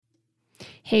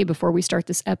Hey, before we start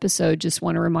this episode, just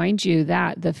want to remind you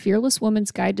that the Fearless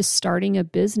Woman's Guide to Starting a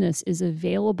Business is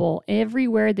available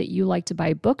everywhere that you like to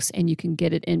buy books, and you can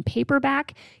get it in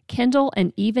paperback, Kindle,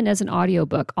 and even as an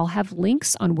audiobook. I'll have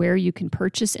links on where you can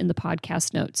purchase in the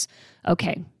podcast notes.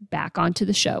 Okay, back onto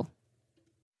the show.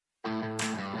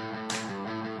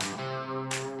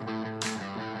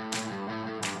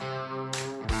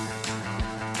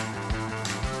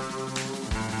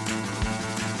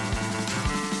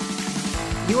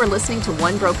 You are listening to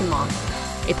One Broken Mom,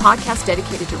 a podcast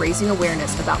dedicated to raising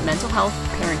awareness about mental health,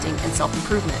 parenting, and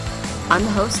self-improvement. I'm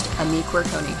the host, Ami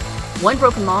Quirconi. One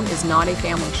Broken Mom is not a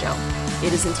family show.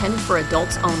 It is intended for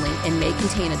adults only and may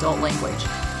contain adult language.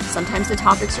 Sometimes the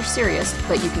topics are serious,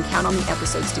 but you can count on the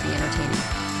episodes to be entertaining.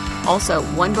 Also,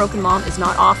 One Broken Mom is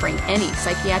not offering any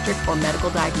psychiatric or medical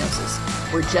diagnosis.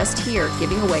 We're just here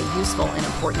giving away useful and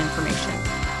important information.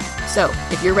 So,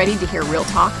 if you're ready to hear real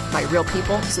talk by real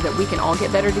people so that we can all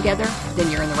get better together,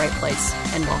 then you're in the right place,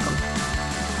 and welcome.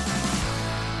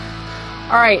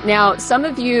 All right, now, some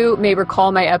of you may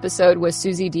recall my episode with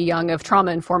Susie D. Young of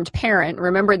Trauma Informed Parent.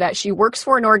 Remember that she works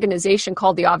for an organization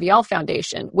called the Avielle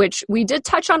Foundation, which we did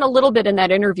touch on a little bit in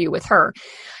that interview with her.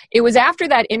 It was after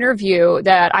that interview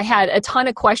that I had a ton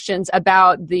of questions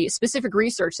about the specific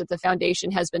research that the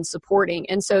foundation has been supporting.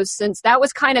 And so since that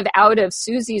was kind of out of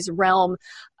Susie's realm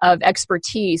of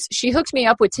expertise, she hooked me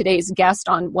up with today's guest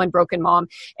on One Broken Mom,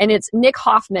 and it's Nick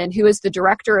Hoffman, who is the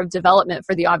Director of Development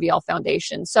for the Avielle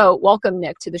Foundation. So welcome,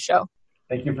 Nick, to the show.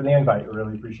 Thank you for the invite. I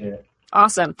really appreciate it.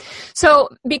 Awesome. So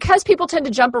because people tend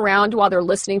to jump around while they're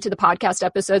listening to the podcast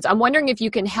episodes, I'm wondering if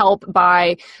you can help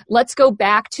by, let's go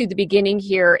back to the beginning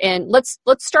here, and let's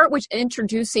start with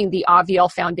introducing the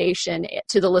Avielle Foundation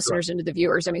to the listeners and to the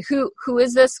viewers. I mean, who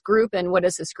is this group and what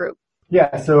is this group?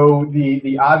 Yeah, so the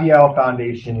Avielle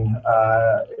Foundation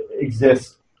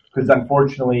exists because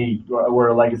unfortunately we're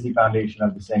a legacy foundation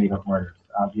of the Sandy Hook murders.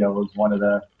 Avielle was one of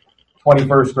the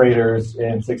 21st graders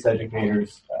and 6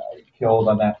 educators killed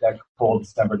on that cold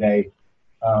December day.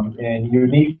 And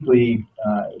uniquely,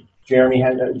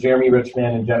 Jeremy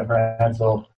Richmond and Jennifer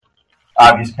Hensel,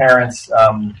 Avi's parents,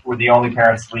 were the only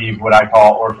parents to leave what I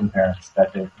call orphan parents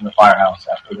that day from the firehouse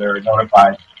after they're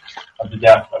notified of the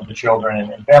death of the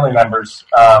children and family members.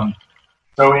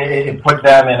 So it put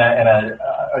them in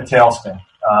a tailspin,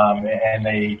 and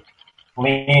they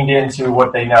leaned into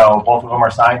what they know. Both of them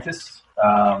are scientists,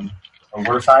 or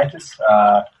were scientists.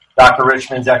 Dr.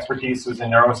 Richmond's expertise was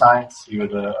in neuroscience. He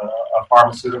was a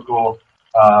pharmaceutical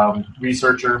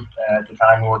researcher at the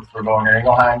time. He worked for Boehringer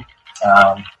Ingelheim.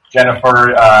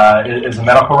 Jennifer is a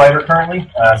medical writer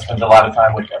currently. Spends a lot of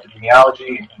time with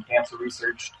epidemiology and cancer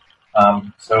research.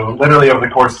 So literally over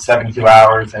the course of 72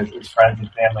 hours, as friends and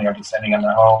family are descending on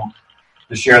their home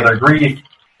to share their grief,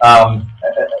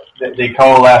 they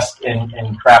coalesced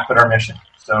and crafted our mission.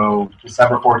 So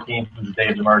December 14th was the day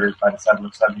of the murders. By December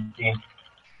 17th,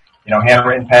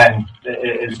 handwritten pen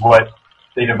is what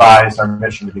they devised our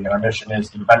mission to be. And our mission is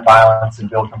to prevent violence and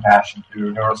build compassion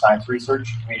through neuroscience research,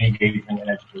 community engagement, and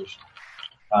education.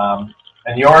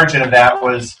 And the origin of that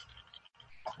was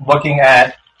looking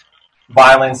at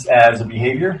violence as a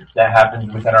behavior that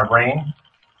happens within our brain.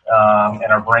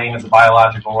 And our brain is a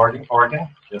biological organ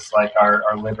just like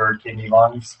our liver, kidney,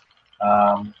 lungs.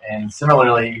 And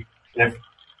similarly, if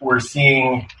we're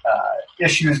seeing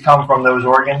issues come from those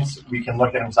organs, we can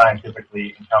look at them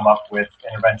scientifically and come up with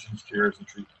interventions, cures, and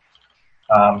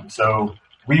treatments. So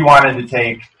we wanted to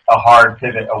take a hard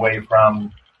pivot away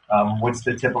from what's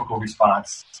the typical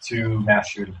response to mass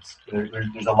shootings.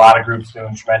 There's a lot of groups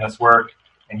doing tremendous work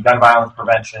in gun violence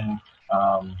prevention,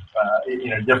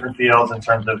 different fields in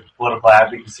terms of political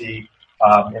advocacy,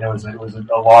 and it was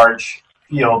a large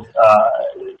field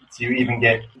to even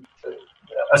get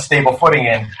a stable footing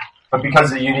in. But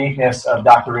because of the uniqueness of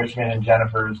Dr. Richmond and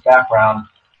Jennifer's background,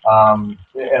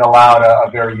 it allowed a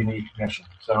very unique mission.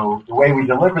 So the way we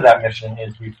deliver that mission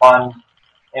is we fund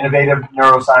innovative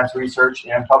neuroscience research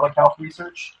and public health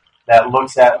research that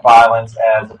looks at violence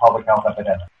as a public health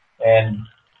epidemic. And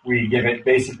we give it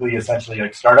essentially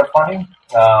like startup funding.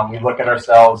 We look at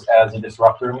ourselves as a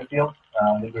disruptor in the field.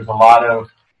 There's a lot of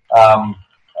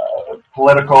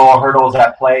political hurdles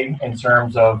at play in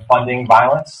terms of funding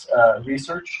violence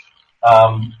research.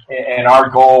 And our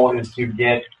goal is to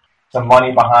get some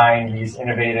money behind these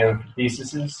innovative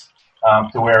theses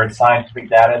to where it's scientific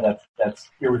data that's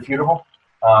irrefutable.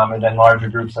 And then larger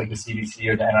groups like the CDC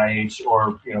or the NIH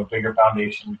or bigger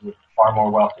foundations with far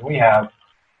more wealth than we have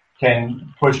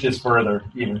can push this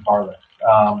even farther.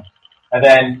 And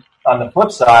then on the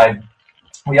flip side,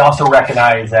 we also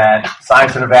recognize that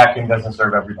science in a vacuum doesn't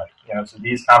serve everybody. So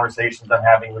these conversations I'm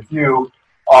having with you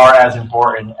are as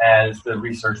important as the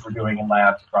research we're doing in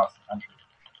labs across the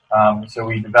country. So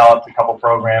we developed a couple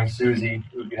programs. Susie,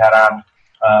 who we had on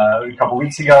a couple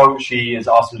weeks ago, she is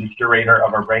also the curator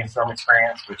of our Brainstorm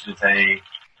experience, which is a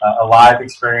live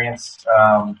experience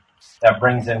that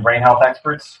brings in brain health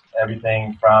experts,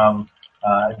 everything from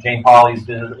Jane Pauley's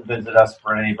visit us,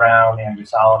 Brene Brown, Andrew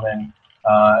Solomon,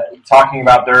 talking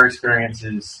about their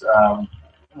experiences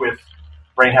with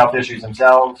brain health issues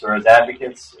themselves, or as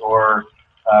advocates, or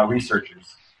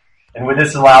researchers. And what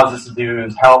this allows us to do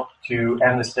is help to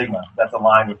end the stigma that's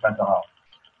aligned with mental health.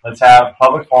 Let's have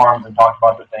public forums and talk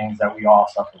about the things that we all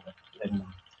suffer with. And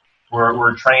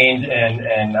we're trained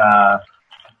and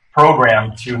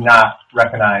programmed to not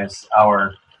recognize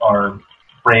our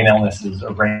brain illnesses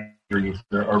or brain injuries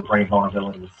or brain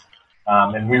vulnerabilities.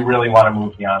 And we really want to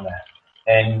move beyond that.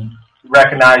 And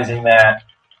recognizing that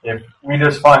if we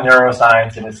just fund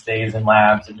neuroscience and it stays in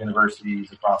labs at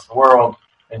universities across the world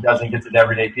and doesn't get to the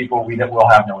everyday people, we will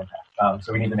have no impact.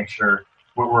 So we need to make sure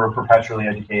we're perpetually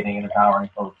educating and empowering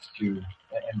folks to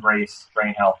embrace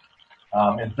brain health.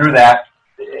 And through that,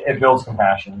 it builds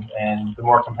compassion. And the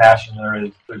more compassion there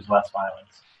is, there's less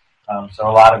violence. So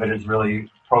a lot of it is really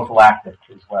prophylactic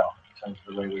as well in terms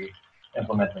of the way we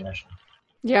implement the mission.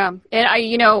 Yeah.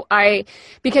 And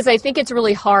because I think it's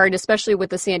really hard, especially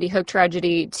with the Sandy Hook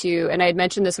tragedy and I had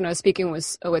mentioned this when I was speaking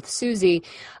with Susie,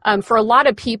 for a lot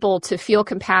of people to feel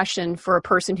compassion for a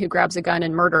person who grabs a gun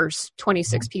and murders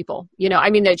 26 people. It's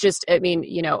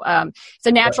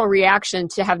a natural reaction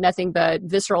to have nothing but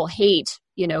visceral hate,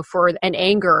 for an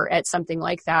anger at something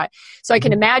like that. So I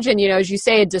can imagine, as you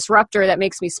say, a disruptor, that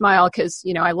makes me smile because,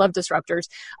 I love disruptors.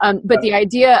 But the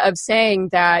idea of saying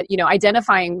that,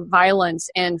 identifying violence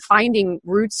and finding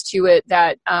roots to it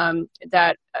that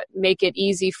make it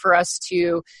easy for us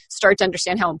to start to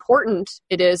understand how important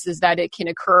it is that it can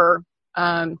occur,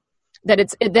 that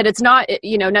it's not,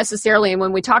 necessarily. And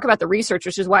when we talk about the research,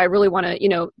 which is why I really want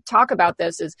to, talk about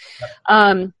this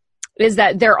is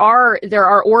that there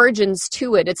are origins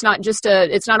to it. It's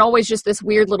not always just this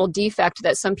weird little defect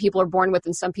that some people are born with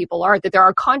and some people aren't, that there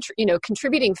are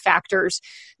contributing factors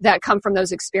that come from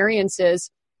those experiences,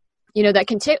 that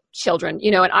can tip children,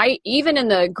 and even in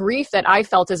the grief that I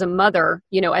felt as a mother,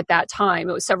 at that time,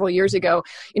 it was several years ago,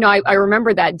 I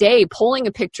remember that day pulling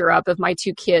a picture up of my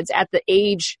two kids at the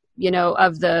age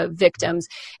of the victims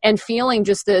and feeling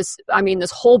just this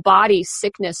whole body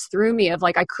sickness through me of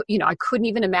I couldn't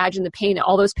even imagine the pain that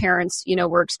all those parents,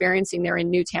 were experiencing there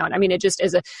in Newtown. It just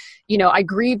I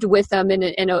grieved with them in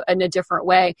a different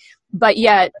way, but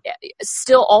yet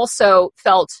still also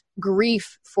felt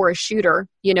grief for a shooter,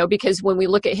 because when we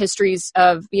look at histories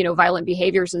of, violent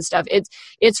behaviors and stuff,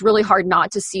 it's really hard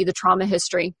not to see the trauma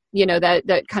history,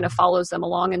 that kind of follows them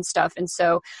along and stuff. And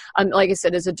so, like I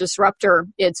said, as a disruptor,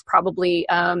 it's probably,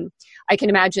 I can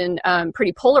imagine,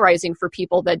 pretty polarizing for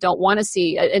people that don't want to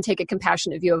see and take a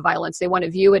compassionate view of violence. They want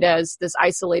to view it as this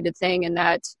isolated thing and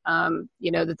that,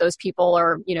 that those people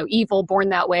are, evil, born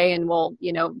that way, and will,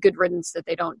 good riddance, that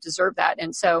they don't deserve that.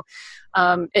 And so,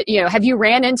 have you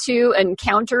ran into,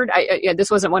 encountered,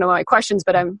 this wasn't one of my questions,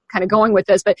 but I'm kind of going with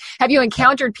this, but have you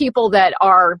encountered people that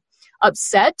are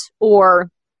upset or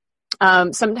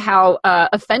somehow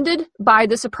offended by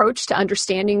this approach to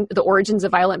understanding the origins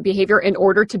of violent behavior in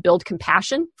order to build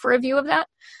compassion for a view of that?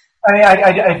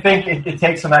 I think it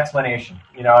takes some explanation.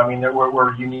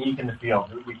 We're unique in the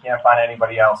field. We can't find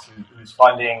anybody else who's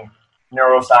funding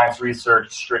neuroscience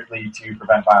research strictly to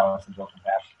prevent violence and build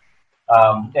compassion.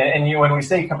 When we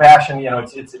say compassion,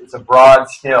 it's a broad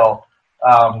skill,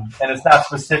 and it's not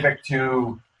specific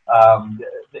to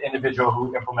the individual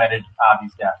who implemented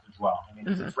Avi's death as well.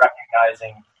 It's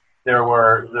recognizing there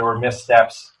were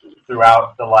missteps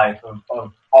throughout the life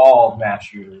of all mass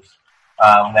shooters.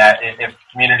 That if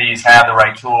communities have the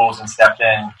right tools and stepped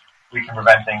in, we can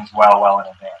prevent things well in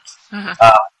advance.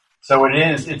 So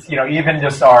it's even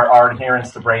just our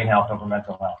adherence to brain health over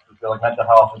mental health. We feel like mental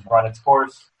health has run its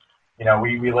course.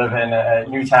 We live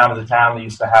in Newtown, is a town that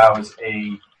used to house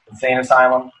a insane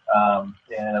asylum,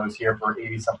 and I was here for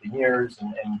 80-something years.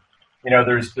 And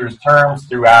there's terms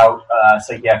throughout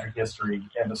psychiatric history,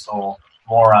 imbecile,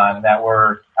 moron, that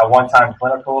were at one time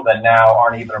clinical that now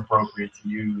aren't even appropriate to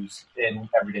use in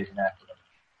everyday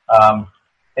vernacular.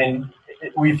 And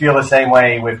we feel the same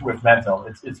way with mental.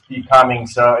 It's becoming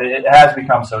so. It has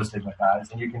become so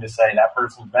stigmatized, and you can just say that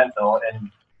person's mental, and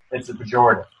it's a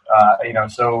pejorative.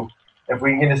 So if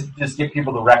we can just get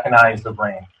people to recognize the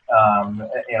brain,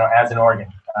 as an organ.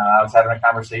 I was having a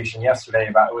conversation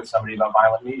yesterday with somebody about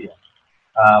violent media.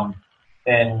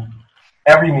 And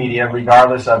every media,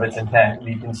 regardless of its intent,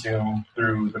 we consume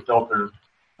through the filter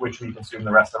which we consume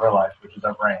the rest of our life, which is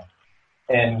our brain.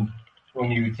 And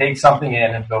when you take something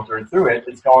in and filter it through it,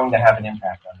 it's going to have an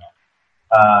impact on that.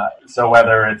 So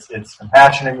whether it's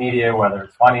compassionate media, whether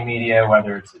it's funny media,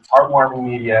 whether it's heartwarming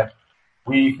media,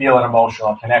 we feel an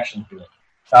emotional connection to it.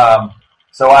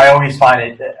 So I always find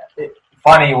it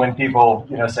funny when people,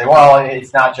 say, well,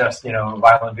 it's not just,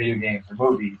 violent video games or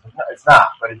movies. It's not,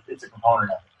 but it's a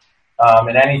component of it.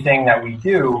 And anything that we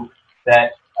do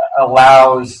that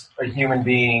allows a human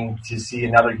being to see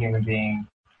another human being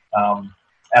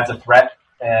as a threat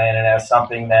and as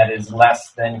something that is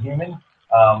less than human,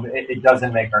 it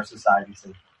doesn't make our society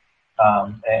safe.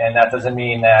 And that doesn't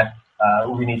mean that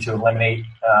we need to eliminate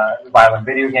violent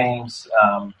video games.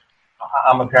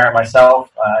 I'm a parent myself.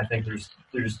 I think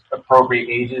there's appropriate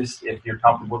ages if you're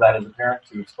comfortable with that as a parent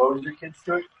to expose your kids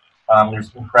to it.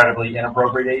 There's incredibly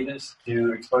inappropriate ages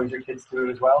to expose your kids to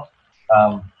it as well.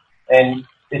 And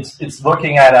it's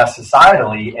looking at us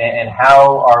societally and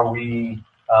how are we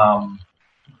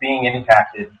being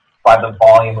impacted by the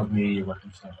volume of media we're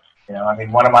consuming.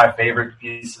 One of my favorite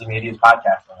pieces of media is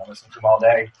podcasting. I listen to them all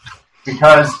day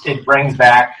because it brings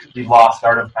back the lost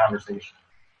art of conversation.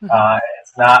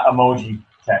 It's not emoji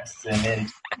texts, and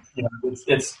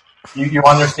you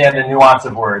understand the nuance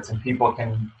of words, and people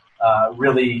can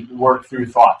really work through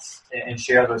thoughts and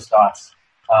share those thoughts.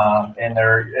 And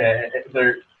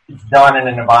it's done in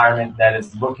an environment that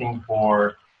is looking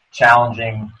for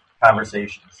challenging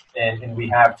conversations, and we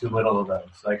have too little of those.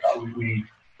 Like we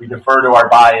defer to our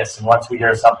bias, and once we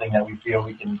hear something that we feel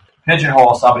we can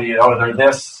pigeonhole somebody, they're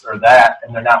this or that,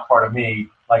 and they're not part of me.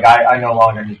 Like I no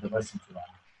longer need to listen to them.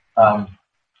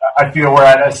 I feel we're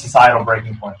at a societal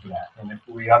breaking point for that. And if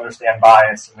we understand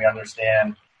bias and we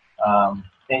understand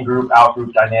in-group,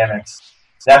 out-group dynamics,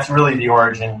 that's really the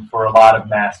origin for a lot of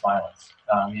mass violence.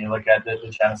 You look at the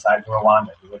genocide in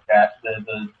Rwanda. You look at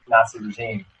the Nazi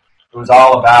regime. It was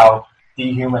all about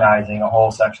dehumanizing a whole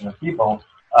section of people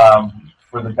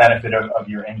for the benefit of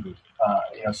your in-group.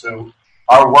 So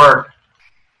our work,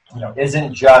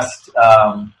 isn't just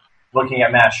looking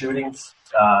at mass shootings.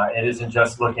 It isn't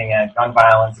just looking at gun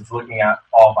violence. It's looking at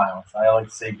all violence. I like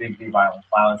to say big V violence.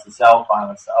 Violence to self,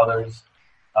 violence to others,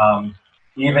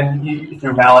 even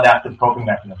through maladaptive coping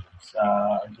mechanisms,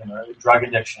 drug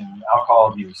addiction,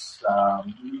 alcohol abuse,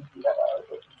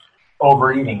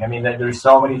 overeating. There's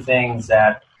so many things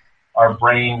that our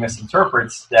brain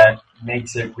misinterprets that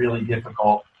makes it really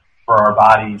difficult for our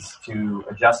bodies to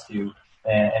adjust to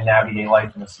and navigate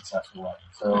life in a successful way.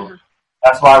 So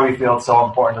that's why we feel it's so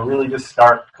important to really just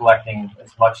start collecting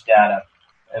as much data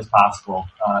as possible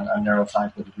on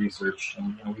neuroscientific research.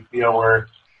 And we feel we're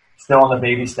still in the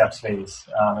baby steps phase,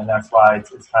 and that's why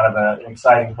it's kind of an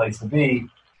exciting place to be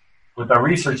with our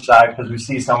research side, because we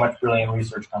see so much brilliant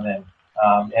research come in.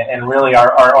 And really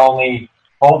our only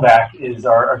holdback is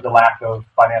the lack of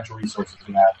financial resources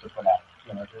we have to put out,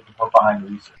 to put behind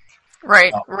the research.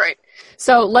 Right.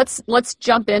 So let's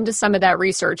jump into some of that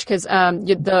research, because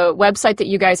the website that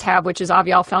you guys have, which is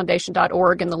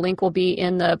avialfoundation.org, and the link will be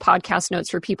in the podcast notes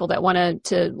for people that want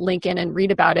to link in and read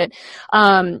about it.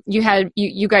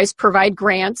 You guys provide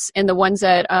grants, and the ones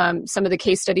that some of the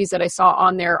case studies that I saw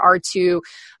on there are to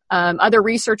other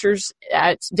researchers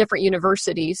at different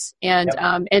universities. And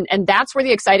that's where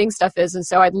the exciting stuff is. And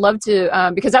so I'd love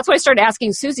to, because that's what I started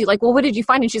asking Susie, like, well, what did you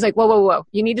find? And she's like, whoa,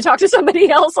 you need to talk to somebody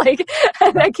else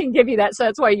that can give you that. So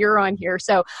that's why you're on here.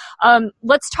 So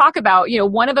let's talk about,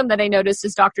 one of them that I noticed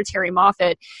is Dr. Terry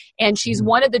Moffitt, and she's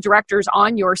one of the directors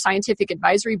on your scientific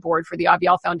advisory board for the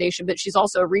Avial Foundation, but she's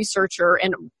also a researcher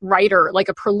and writer, like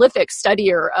a prolific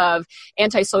studier of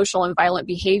antisocial and violent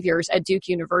behaviors at Duke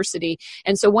University.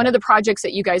 And so one of the projects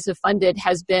that you guys have funded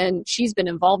she's been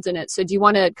involved in it. So do you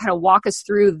want to kind of walk us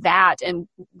through that, and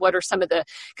what are some of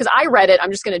because I read it,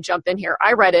 I'm just going to jump in here.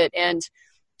 I read it, and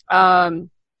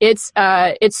it's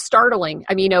startling.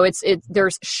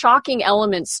 There's shocking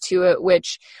elements to it,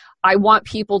 which I want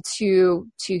people to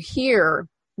hear,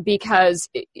 because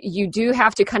you do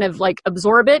have to kind of like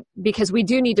absorb it, because we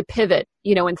do need to pivot,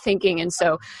 in thinking. And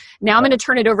so now I'm going to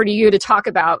turn it over to you to talk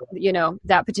about,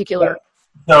 that particular.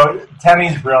 So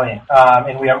Temi's brilliant,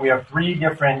 and we have 3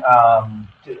 different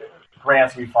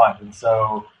grants we fund, and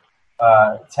so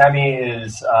Temi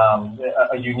is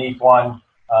a unique one.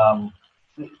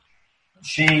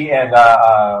 She and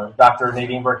Dr.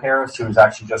 Nadine Burke-Harris, who was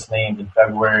actually just named in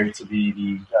February to be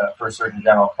the first Surgeon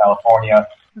General of California,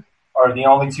 are the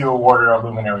only 2 awarded our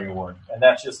Luminary Award, and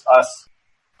that's just us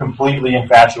completely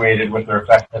infatuated with their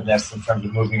effectiveness in terms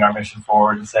of moving our mission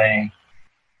forward and saying,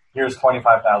 here's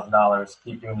 $25,000,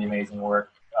 keep doing the amazing work,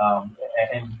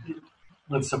 and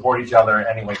let's support each other in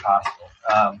any way possible.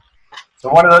 So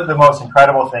one of the most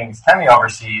incredible things Temi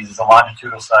oversees is a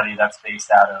longitudinal study that's based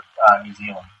out of New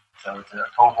Zealand. So it's a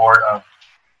cohort of,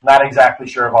 not exactly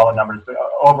sure of all the numbers, but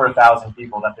over 1,000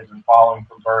 people that they've been following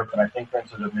from birth, and I think they're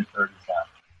into the mid-30s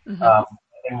now. Mm-hmm.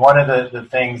 And one of the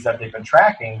things that they've been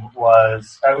tracking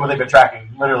was, they've been tracking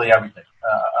literally everything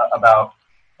about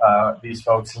these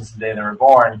folks since the day they were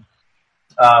born.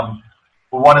 But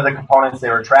one of the components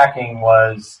they were tracking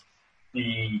was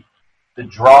the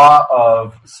draw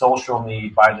of social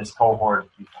need by this cohort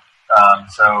of people.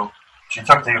 So she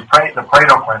took the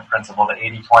Pareto principle, the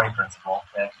 80-20 principle,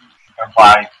 that you can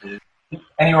apply to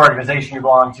any organization you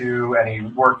belong to, any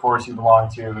workforce you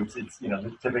belong to. It's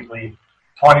typically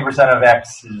 20% of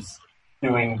X is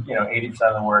doing 80%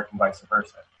 of the work and vice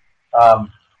versa.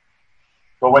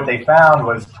 But what they found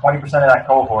was 20% of that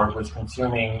cohort was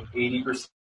consuming 80%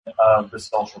 of the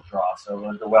social draw.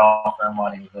 So the welfare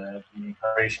money, the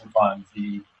immigration funds,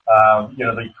 the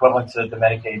equivalent to the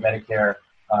Medicaid, Medicare,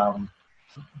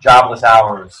 jobless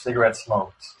hours, cigarette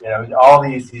smokes, all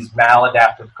these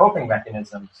maladaptive coping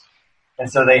mechanisms.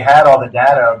 And so they had all the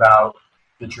data about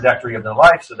the trajectory of their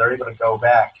life, so they're able to go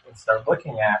back and start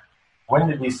looking at when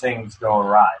did these things go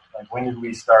awry? Like when did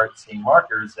we start seeing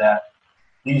markers that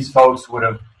these folks would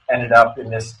have ended up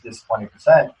in this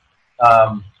 20%?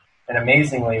 And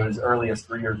amazingly, it was as early as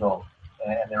 3 years old.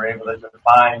 And they were able to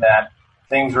define that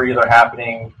things were either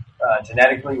happening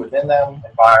genetically within them,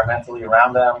 environmentally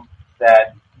around them,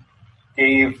 that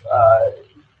gave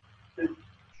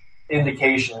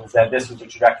indications that this was the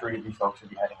trajectory these folks would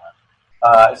be heading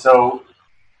on.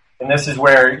 And this is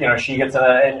where she gets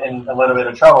in a little bit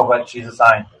of trouble, but she's a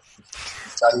scientist. You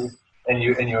study and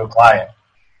you apply it.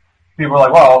 People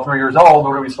are like, well, 3 years old,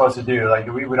 what are we supposed to do? Like,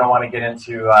 we don't want to get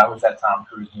into what's that Tom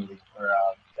Cruise movie, or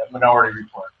that Minority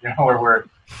Report, where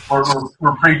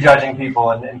we're prejudging people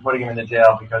and putting them into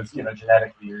jail because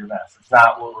genetically you're a mess. It's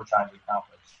not what we're trying to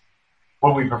accomplish.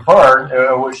 What we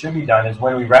prefer, what should be done, is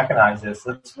when we recognize this,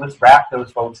 let's wrap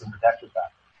those folks in protective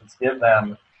factors. Let's give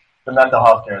them the mental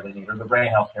health care they need, or the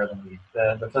brain health care they need,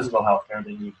 the physical health care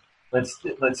they need.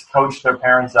 Let's coach their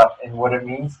parents up in what it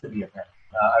means to be a parent.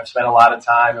 I've spent a lot of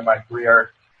time in my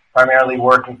career primarily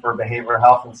working for a behavioral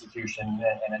health institution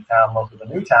in a town local to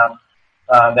Newtown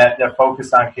that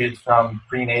focused on kids from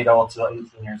prenatal to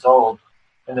 18 years old.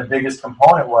 And the biggest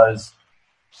component was,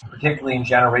 particularly in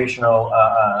generational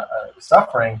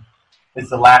suffering, is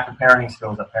the lack of parenting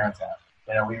skills that parents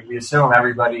have. We assume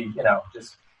everybody,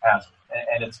 just has it.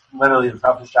 And it's literally the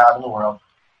toughest job in the world.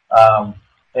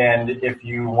 And if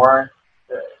you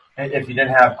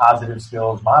didn't have positive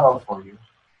skills modeled for you,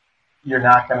 you're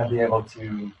not going to be able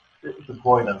to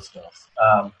deploy those skills.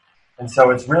 And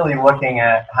so it's really looking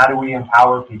at how do we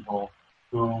empower people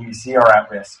who we see are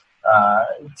at risk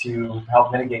to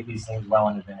help mitigate these things well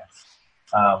in advance.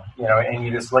 And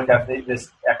you just look at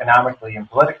this economically and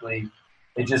politically,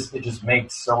 it just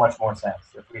makes so much more sense.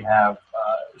 If we have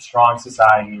strong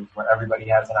societies where everybody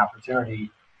has an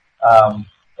opportunity,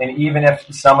 and even if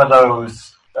some of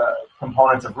those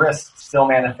components of risk still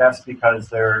manifest because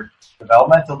they're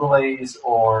developmental delays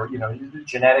or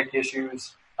genetic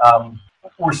issues,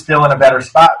 we're still in a better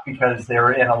spot because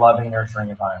they're in a loving, nurturing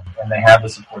environment and they have the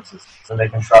support system, so they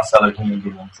can trust other human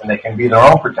beings and they can be their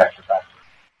own protective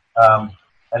factor.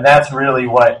 And that's really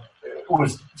what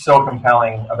was so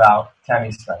compelling about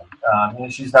Temi's study.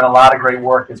 And she's done a lot of great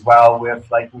work as well with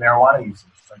marijuana usage.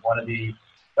 Like one of the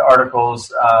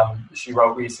articles she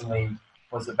wrote recently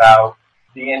was about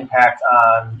the impact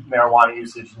on marijuana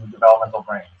usage in the developmental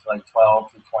brain, so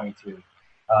 12 to 22.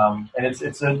 And it's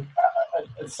a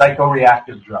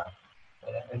psychoreactive drug.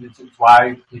 And it's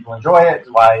why people enjoy it, it's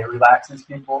why it relaxes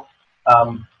people.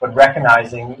 But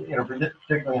recognizing,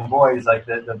 particularly in boys,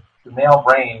 the male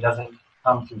brain doesn't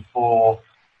come to full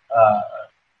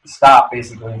stop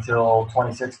basically until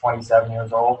 26, 27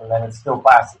 years old, and then it's still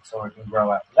plastic, so it can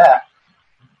grow after that.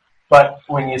 But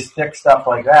when you stick stuff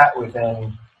like that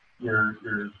within your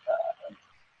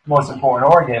most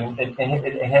important organ, it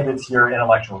inhibits your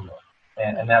intellectual growth,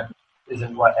 and that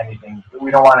isn't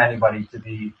we don't want anybody to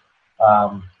be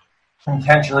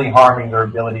intentionally harming their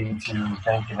ability to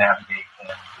think and navigate and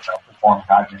perform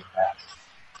cognitive tasks.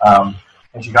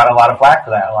 And she got a lot of flack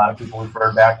for that. A lot of people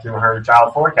refer back to her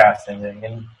child forecasting thing,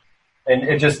 and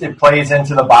it plays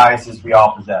into the biases we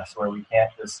all possess, where we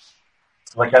can't just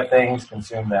look at things,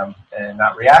 consume them, and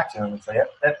not react to them and say,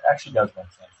 that actually does make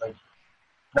sense.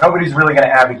 Nobody's really going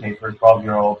to advocate for a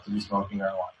 12-year-old to be smoking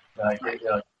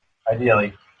marijuana,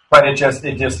 ideally. But it just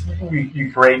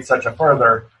you create such a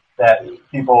further that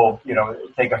people,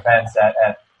 take offense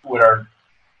at what are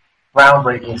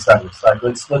groundbreaking studies.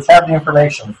 Let's have the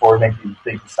information before we make the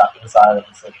decide of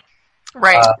the decision.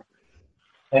 Right.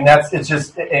 And it's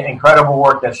just incredible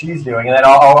work that she's doing. And then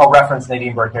I'll reference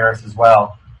Nadine Burke-Harris as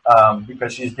well,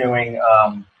 because she's doing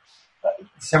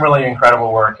similarly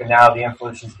incredible work. And now the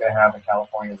influence she's going to have in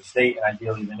California as a state and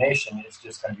ideally the nation is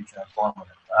just going to be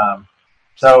transformative.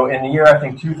 So in the year, I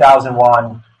think,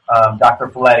 2001, Dr.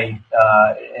 Folletti,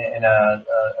 in a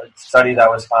study that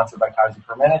was sponsored by Kaiser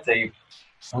Permanente,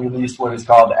 released what is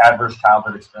called the Adverse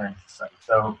Childhood Experience Study.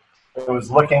 So it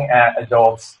was looking at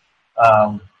adults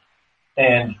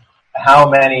and how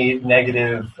many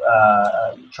negative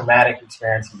traumatic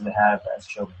experiences they had as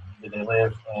children. Did they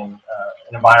live in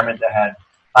an environment that had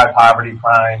high poverty,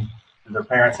 crime? Did their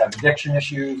parents have addiction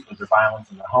issues? Was there violence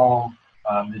in the home?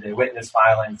 Did they witness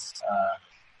violence?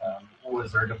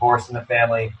 Was there a divorce in the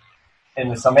family? And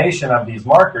the summation of these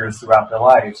markers throughout their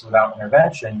lives without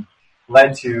intervention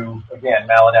led to, again,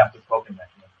 maladaptive coping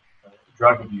mechanisms,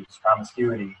 drug abuse,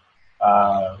 promiscuity,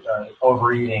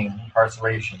 overeating,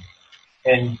 incarceration.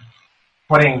 And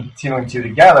putting two and two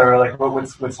together, like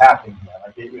what's happening here?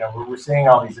 Like, we're seeing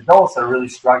all these adults that are really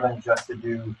struggling just to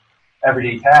do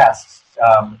everyday tasks,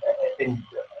 and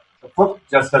the flip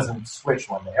just doesn't switch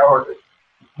one day, or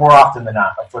more often than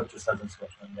not, a flip just doesn't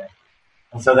switch one day.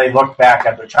 And so they looked back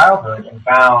at their childhood and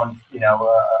found,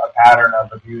 a pattern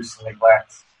of abuse,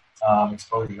 neglect,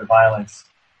 exposure to violence.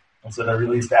 And so they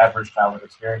released the Adverse Childhood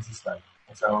Experiences Study.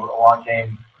 And so along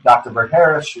came Dr.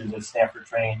 Burke-Harris. She was a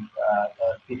Stanford-trained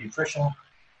pediatrician.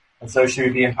 And so she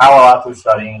would be in Palo Alto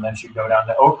studying, and then she'd go down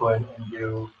to Oakland and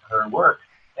do her work.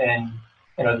 And,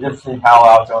 the difference between Palo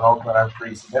Alto and Oakland are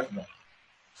pretty significant.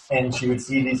 And she would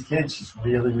see these kids just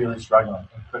really, really struggling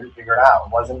and couldn't figure it out.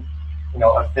 It wasn't,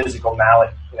 a physical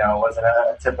malady, it wasn't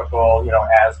a typical,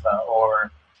 asthma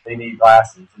or they need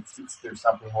glasses. There's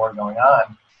something more going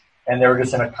on. And they were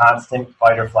just in a constant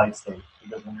fight or flight state,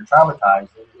 because when you're traumatized,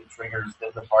 it triggers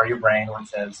the part of your brain where it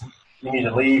says, you need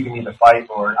to leave, you need to fight,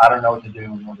 or I don't know what to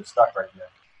do, we're just stuck right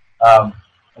here.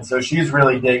 And so she's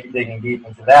really digging deep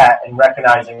into that and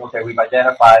recognizing, okay, we've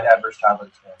identified adverse childhood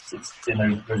experience.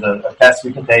 And there's a test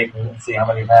we can take and see how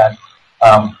many you've had.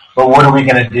 But what are we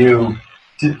going to do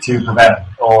to prevent them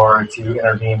or to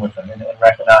intervene with them and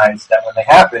recognize that when they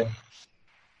happen,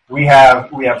 we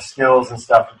have skills and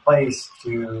stuff in place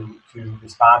to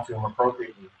respond to them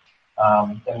appropriately,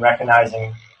 and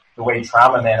recognizing the way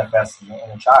trauma manifests in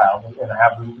a child. And I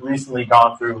have recently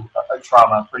gone through a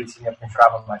trauma, pretty significant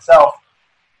trauma myself,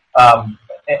 and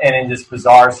in this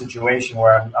bizarre situation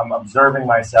where I'm observing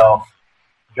myself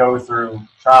go through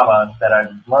trauma that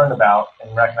I've learned about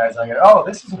and recognizing, oh,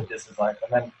 this is what this is like,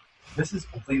 and then this is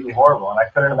completely horrible. And I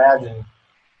couldn't imagine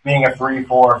being a 3,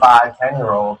 4, 5,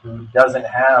 10-year-old who doesn't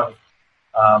have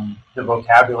the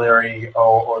vocabulary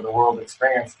or the world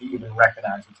experience to even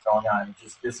recognize what's going on.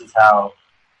 This is how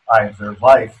I observe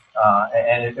life,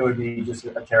 and it would be just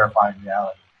a terrifying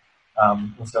reality.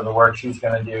 And so the work she's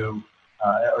going to do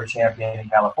or champion in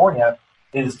California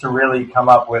is to really come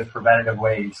up with preventative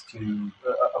ways to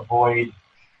avoid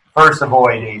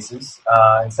ACEs,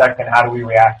 and second, how do we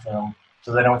react to them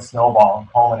so they don't snowball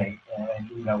and culminate. And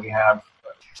we have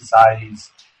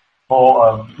societies full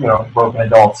of broken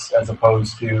adults as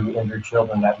opposed to injured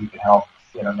children that we can help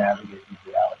navigate these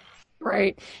realities.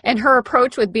 Right. And her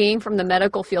approach with being from the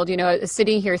medical field,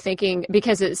 sitting here thinking,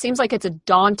 because it seems like it's a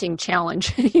daunting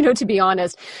challenge, to be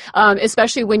honest,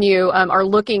 especially when you are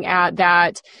looking at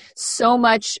that so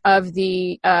much of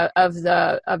the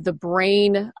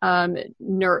brain,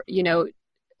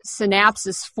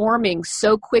 synapses forming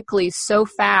so quickly, so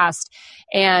fast.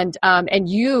 And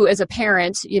you as a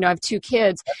parent, I have 2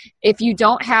 kids, if you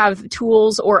don't have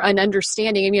tools or an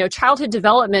understanding, childhood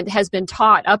development has been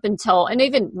taught up until, and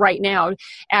even right now,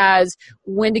 as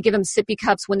when to give them sippy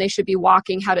cups, when they should be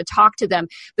walking, how to talk to them.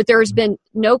 But there's been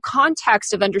no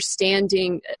context of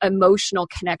understanding emotional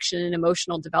connection and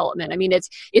emotional development. I mean, it's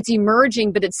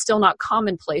emerging, but it's still not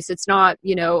commonplace. It's not,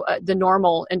 the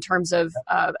normal in terms of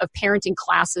parenting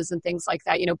classes and things like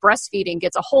that. Breastfeeding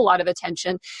gets a whole lot of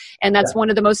attention, and that's one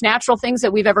of the most natural things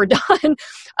that we've ever done.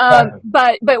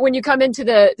 But when you come into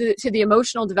the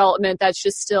emotional development, that's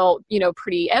just still,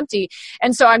 pretty empty.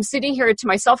 And so I'm sitting here to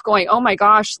myself going, oh my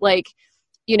gosh,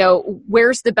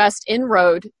 where's the best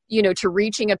inroad, to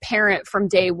reaching a parent from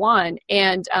day one?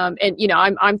 And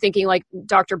I'm thinking like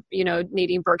Dr.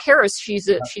 Nadine Burke-Harris, she's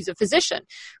a physician,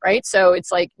 right? So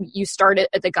it's like you start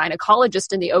at the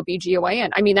gynecologist and the OBGYN.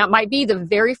 I mean, that might be the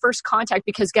very first contact,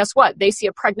 because guess what? They see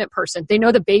a pregnant person. They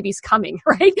know the baby's coming,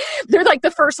 right? They're like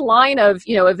the first line of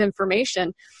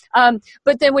information.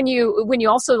 But then when you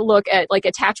also look at like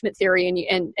attachment theory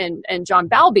and John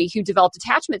Bowlby, who developed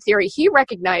attachment theory, he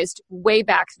recognized way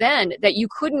back then that you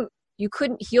couldn't you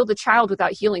couldn't heal the child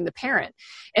without healing the parent.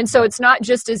 And so it's not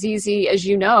just as easy as,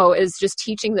 as just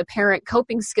teaching the parent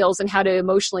coping skills and how to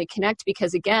emotionally connect,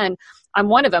 because again, I'm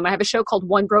one of them. I have a show called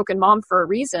One Broken Mom for a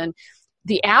reason.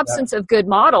 The absence of good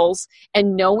models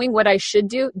and knowing what I should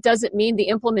do doesn't mean the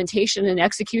implementation and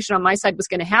execution on my side was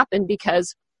going to happen,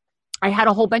 because I had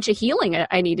a whole bunch of healing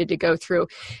I needed to go through.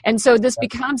 And so this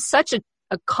becomes such a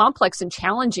complex and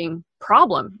challenging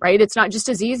problem, right? It's not just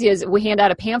as easy as we hand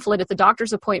out a pamphlet at the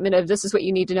doctor's appointment of this is what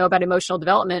you need to know about emotional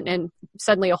development, and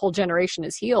suddenly a whole generation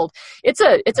is healed. It's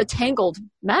a tangled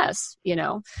mess, Yeah,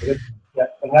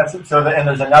 and that's it. And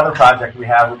there's another project we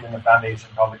have within the foundation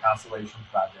called the Constellation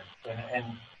Project, and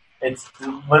it's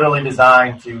literally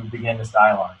designed to begin this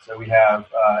dialogue. So we have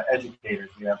educators,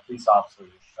 we have police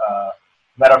officers,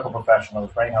 medical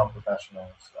professionals, brain health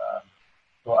professionals,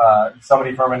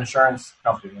 somebody from an insurance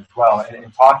company as well,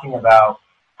 and talking about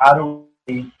how do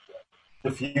we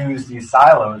diffuse these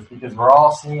silos, because we're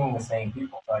all seeing the same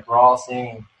people. Like, we're all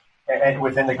seeing, and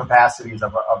within the capacities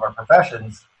of our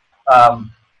professions,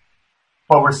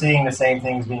 but we're seeing the same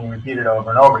things being repeated over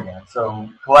and over again. So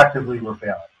collectively, we're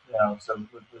failing. So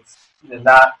let's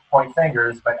not point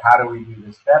fingers, but how do we do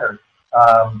this better?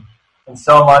 And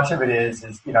so much of it is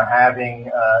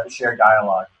having shared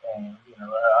dialogue and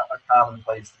a common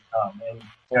place to come.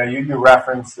 And you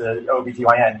reference the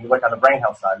OBGYN. You look on the brain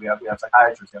health side. We have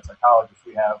psychiatrists, we have psychologists,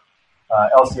 we have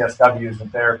LCSWs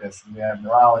and therapists, and we have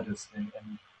neurologists and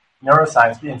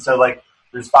neuroscience. And so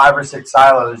there's 5 or 6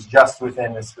 silos just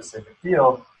within this specific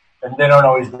field, and they don't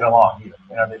always get along either.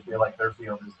 They feel like their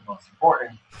field is the most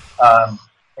important.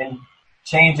 And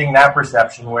changing that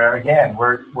perception, where again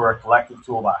we're a collective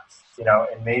toolbox.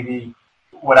 And maybe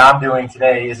what I'm doing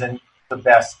today isn't the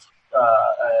best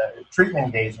treatment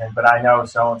engagement, but I know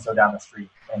so-and-so down the street,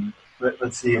 and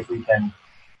let's see if we can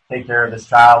take care of this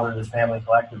child or this family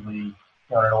collectively,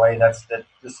 in a way that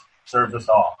just serves us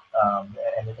all,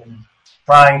 and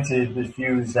trying to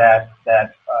diffuse the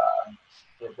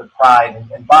pride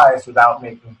and bias without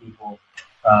making people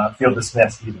feel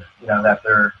dismissed either, that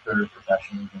their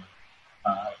profession isn't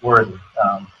worthy.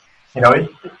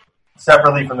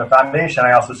 Separately from the foundation,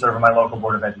 I also serve on my local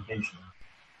board of education.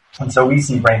 And so we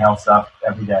see brain health stuff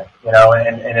every day,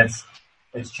 and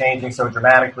it's changing so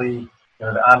dramatically.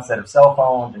 The onset of cell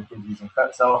phones and kids using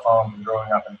cell phones and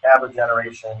growing up in a tablet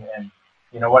generation. And,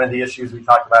 one of the issues we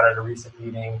talked about at a recent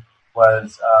meeting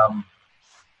was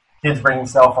kids bringing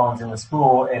cell phones into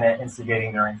school and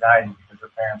instigating their anxiety because their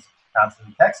parents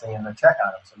constantly texting and they check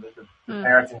on them. So the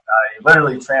parents' anxiety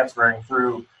literally transferring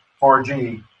through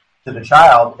 4G to the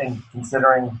child, and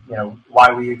considering,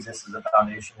 why we exist as a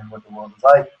foundation and what the world is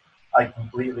like, I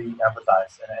completely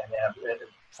empathize and have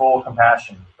full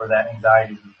compassion for that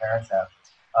anxiety that the parents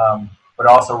have. But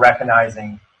also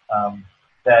recognizing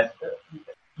that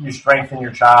you strengthen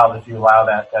your child if you allow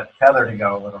that tether to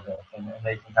go a little bit, and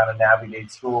they can kind of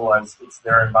navigate school as it's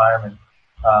their environment.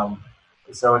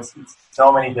 So it's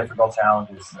so many difficult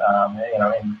challenges,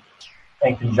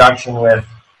 in conjunction with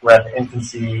the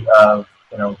infancy of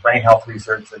brain health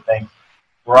research. I think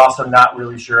we're also not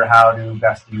really sure how to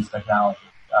best use technology.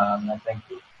 I think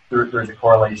there's a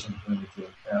correlation between the two.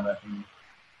 That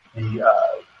the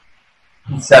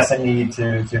incessant need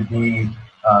to be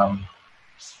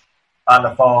on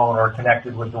the phone or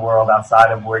connected with the world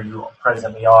outside of where you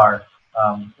presently are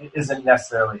isn't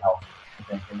necessarily healthy, I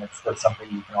think, and that's something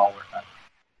we can all work on.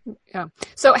 Yeah.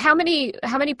 So how many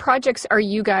projects are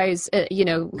you guys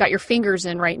got your fingers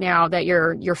in right now that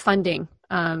you're funding?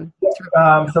 So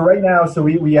right now,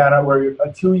 we're a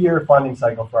 2-year funding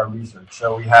cycle for our research.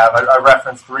 So we have, I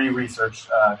referenced 3 research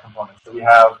components. So we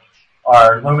have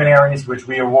our luminaries, which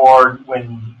we award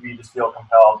when we just feel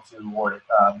compelled to award it.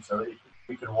 So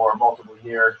we could award multiple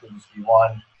years, it could just be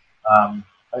one.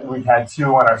 We've had 2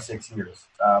 in our 6 years.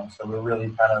 So we're really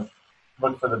kind of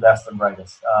look for the best and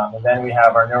brightest. And then we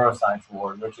have our neuroscience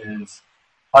award, which is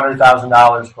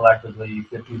 $100,000 collectively,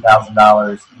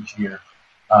 $50,000 each year.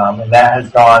 And that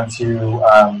has gone to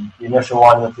the initial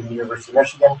one with the University of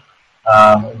Michigan,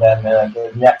 and then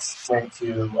the next went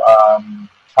to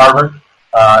Harvard,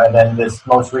 and then this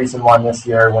most recent one this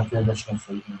year went to Michigan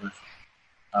State University.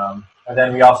 And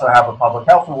then we also have a public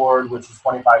health award, which is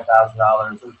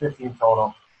 $25,000, so 15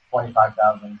 total,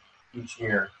 $25,000 each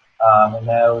year. And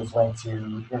those went to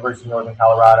University of Northern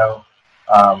Colorado,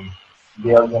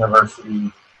 Yale University,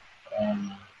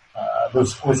 and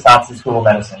Wisconsin School of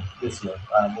Medicine this year,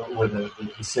 were the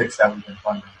 6 that we've been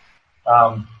funding.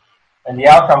 And the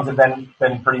outcomes have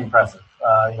been pretty impressive.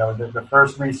 The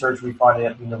first research we funded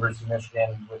at the University of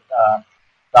Michigan with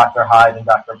Dr. Hyde and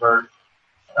Dr. Burt,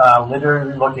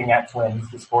 literally looking at twins,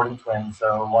 discordant twins.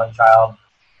 So one child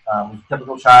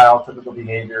Typical child, typical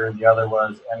behavior. The other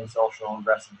was antisocial,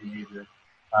 aggressive behavior.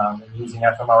 And using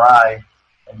fMRI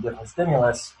and different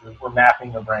stimulus, we're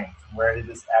mapping the brain. Where did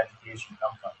this agitation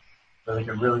come from? So they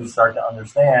could really start to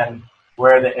understand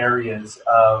where the areas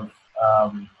of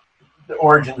the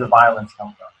origins of violence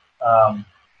come from.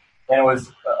 And it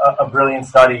was a brilliant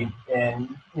study.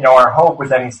 And, our hope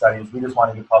with any study is we just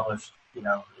want to get published,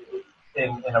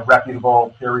 in a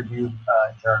reputable, peer-reviewed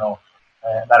journal.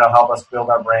 That'll help us build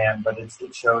our brand, but it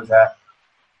shows that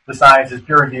the science is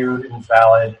peer-reviewed and it's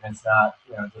valid, and it's not,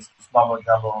 just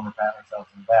mumbo-jumbo and we're patting ourselves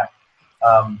in the back.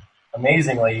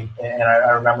 Amazingly, and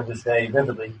I remember this day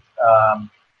vividly,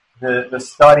 the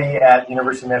study at the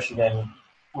University of Michigan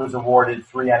was awarded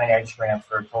 3 NIH grants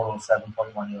for a total of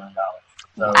 $7.1 million.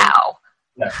 So, wow.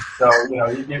 Yeah. So,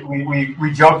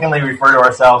 we jokingly refer to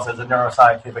ourselves as a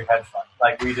neuroscientific hedge fund.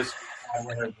 Like, we just find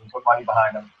winners and put money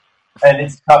behind them. And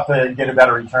it's tough to get a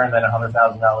better return than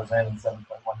 $100,000 in and $7.1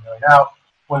 million out,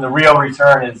 when the real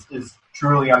return is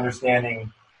truly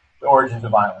understanding the origins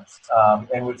of violence.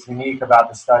 And what's unique about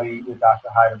the study with Dr.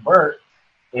 Hyde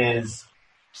is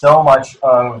so much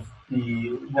of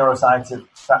the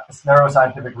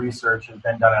neuroscientific research has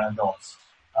been done on adults.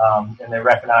 And they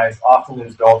recognize often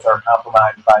those adults are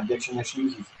compromised by addiction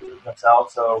issues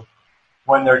themselves. So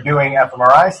when they're doing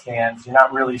fMRI scans, you're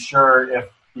not really sure if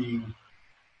the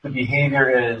behavior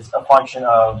is a function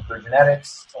of their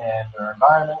genetics and their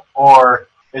environment, or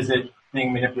is it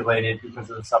being manipulated because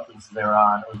of the substances they're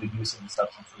on or the use of the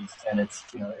substances. And it's,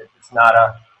 it's not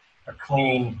a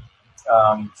clean,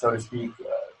 so to speak,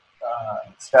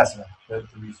 specimen to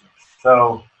research.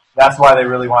 So that's why they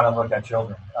really want to look at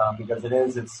children,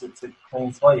 because it's a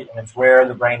clean slate, and it's where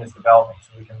the brain is developing,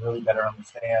 so we can really better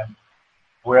understand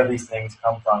where these things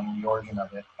come from and the origin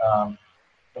of it.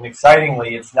 And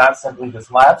excitingly, it's not simply just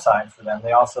lab science for them.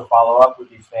 They also follow up with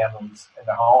these families in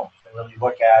their homes. They really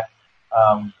look at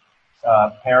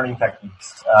parenting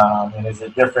techniques, and is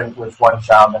it different with one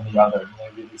child than the other? And they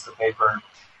release a paper,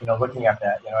 looking at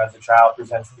that. As a child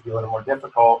presents to be a little more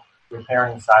difficult, your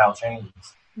parenting style changes.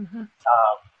 Mm-hmm.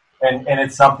 And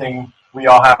it's something we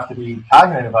all have to be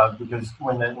cognitive of, because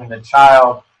when the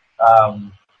child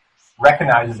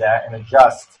recognizes that and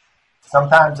adjusts,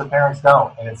 sometimes the parents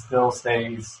don't, and it still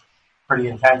stays pretty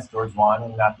intense towards one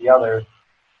and not the other.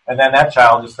 And then that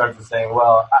child just starts to say,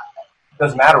 well, it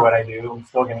doesn't matter what I do, I'm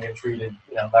still going to get treated,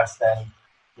 less than,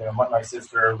 my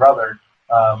sister or brother.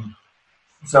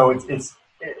 So it's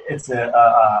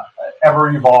a ever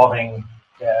evolving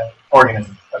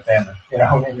organism, a family, in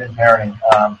parenting,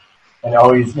 and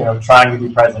always, trying to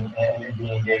be present and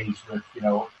be engaged with,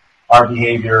 our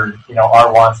behavior,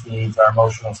 our wants, needs, our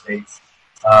emotional states.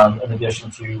 In addition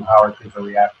to how our kids are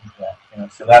reacting to that,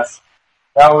 so that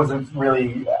was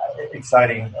really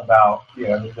exciting about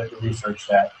the research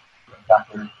that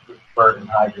Dr. Burt and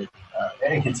Hyde did,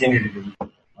 and continue to do.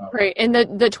 Right, and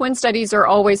the twin studies are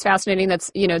always fascinating.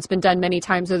 That's it's been done many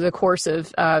times over the course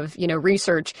of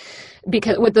research,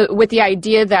 because with the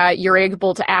idea that you're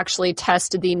able to actually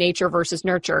test the nature versus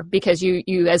nurture, because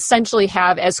you essentially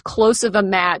have as close of a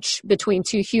match between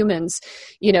two humans,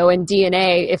 in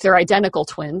DNA if they're identical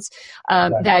twins,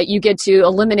 that you get to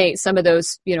eliminate some of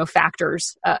those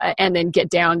factors, and then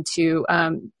get down to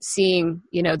seeing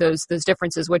those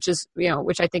differences, which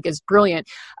I think is brilliant.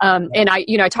 And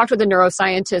I talked with a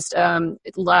neuroscientist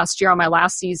last year on my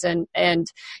last season, and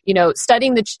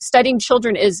studying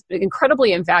children is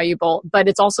incredibly invaluable, but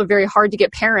it's also very hard to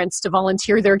get parents to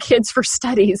volunteer their kids for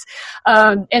studies.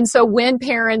 And so when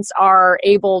parents are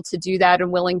able to do that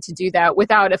and willing to do that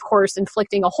without, of course,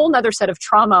 inflicting a whole nother set of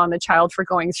trauma on the child for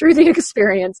going through the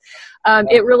experience,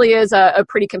 it really is a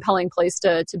pretty compelling place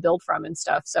to build from and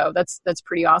stuff. So that's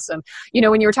pretty awesome.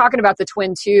 When you were talking about the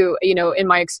twin too, in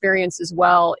my experience as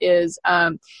well is,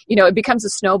 it becomes a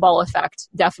snowball effect,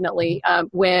 definitely,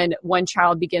 when one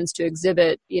child begins to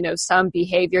exhibit, some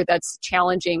behavior that's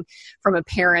challenging from a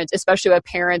parent, especially a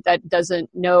parent that doesn't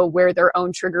know where their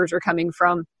own triggers are coming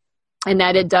from. And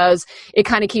that it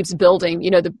kind of keeps building,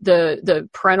 the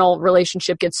parental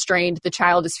relationship gets strained. The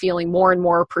child is feeling more and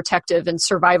more protective, and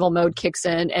survival mode kicks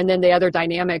in, and then the other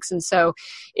dynamics. And so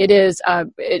it's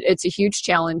a huge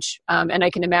challenge. And I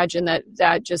can imagine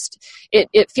that just,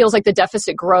 it feels like the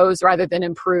deficit grows rather than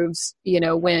improves,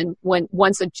 when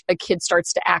once a kid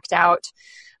starts to act out.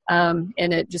 And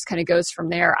it just kind of goes from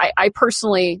there. I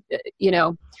personally,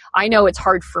 I know it's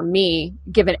hard for me,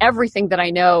 given everything that I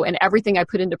know and everything I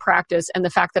put into practice, and the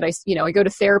fact that I go to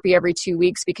therapy every 2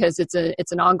 weeks because it's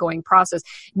an ongoing process.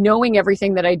 Knowing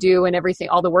everything that I do and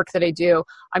all the work that I do,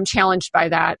 I'm challenged by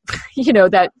that,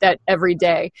 that every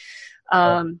day.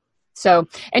 So,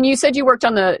 and you said you worked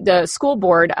on the school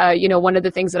board. One of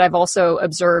the things that I've also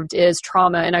observed is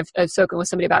trauma, and I've spoken with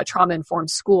somebody about trauma-informed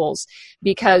schools,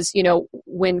 because,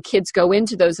 when kids go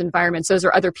into those environments, those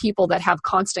are other people that have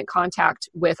constant contact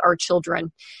with our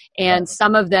children. And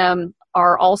some of them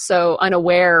are also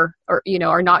unaware or,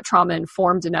 are not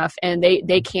trauma-informed enough, and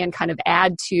they can kind of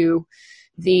add to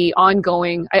the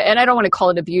ongoing, and I don't want to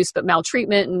call it abuse, but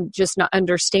maltreatment, and just not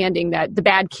understanding that the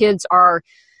bad kids are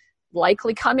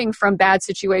likely coming from bad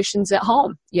situations at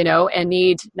home, and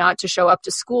need not to show up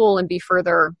to school and be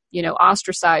further,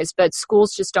 ostracized. But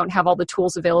schools just don't have all the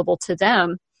tools available to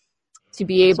them to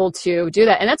be able to do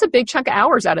that. And that's a big chunk of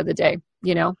hours out of the day,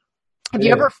 Have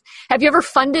you ever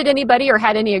funded anybody or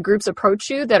had any groups approach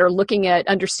you that are looking at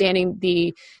understanding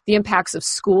the impacts of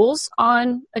schools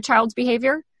on a child's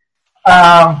behavior?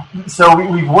 So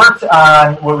we've worked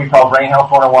on what we call Brain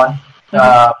Health 101.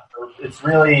 It's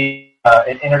really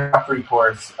an introductory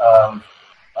course of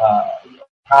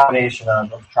combination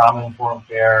of trauma-informed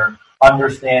care,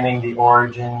 understanding the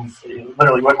origins,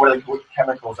 literally what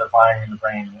chemicals are firing in the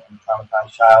brain in a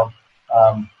traumatized child.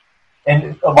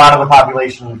 And a lot of the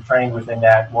population we've trained within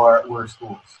that were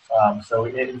schools.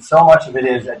 So much of it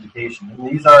is education. And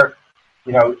these are,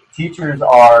 teachers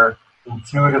are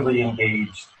intuitively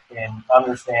engaged and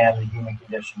understand the human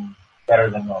condition better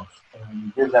than most. And when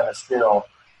you give them a skill,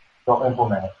 they'll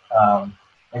implement it.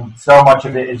 And so much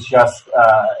of it is just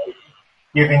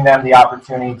giving them the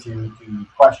opportunity to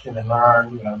question and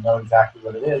learn, know exactly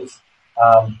what it is.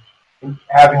 And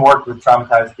having worked with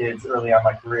traumatized kids early on in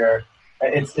my career,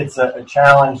 it's a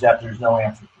challenge that there's no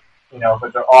answer to,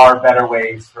 but there are better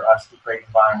ways for us to create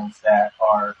environments that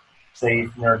are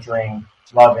safe, nurturing,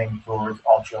 loving towards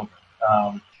all children.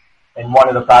 And one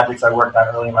of the projects I worked on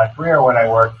early in my career when I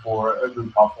worked for a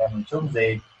group called Family and Children's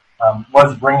Aid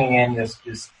was bringing in this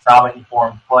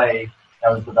trauma-informed play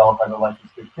that was developed by the Life is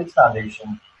Good Kids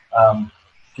Foundation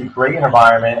to create an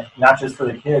environment, not just for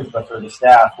the kids, but for the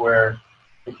staff, where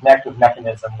the connective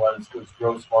mechanism was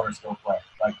gross motor skill play.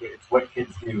 Like, it's what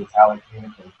kids do, it's how they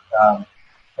communicate.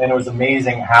 And it was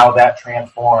amazing how that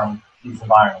transformed these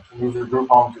environments. And these are group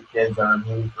homes with kids that are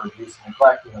moved for abuse and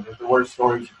neglect. There's the worst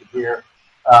stories you could hear.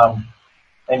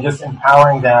 And just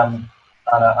empowering them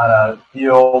on a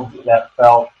field that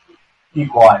felt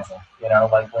equalizing.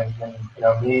 Like when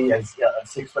me as a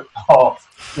 6 foot tall,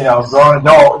 grown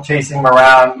adult chasing them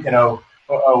around,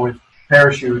 with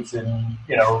parachutes and,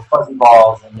 fuzzy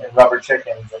balls and rubber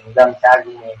chickens, and them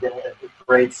tagging me, and it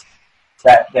creates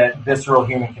that visceral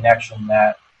human connection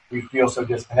that we feel so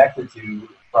disconnected to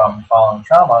from following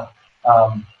trauma.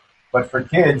 But for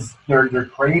kids, they're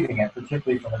craving it,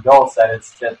 particularly from adults, that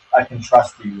it's that I can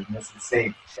trust you and this is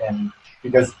safe. And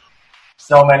because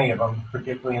so many of them,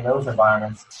 particularly in those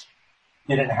environments,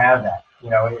 didn't have that.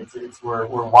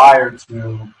 We're wired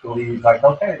to believe, like,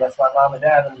 okay, that's my mom and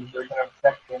dad, and they're going to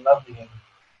protect me and love me, and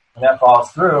when that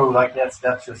falls through, like, that's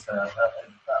just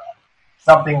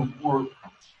something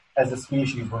as a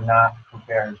species we're not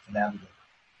prepared to navigate.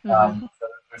 So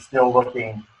they're still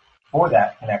looking for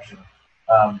that connection.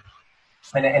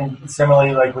 And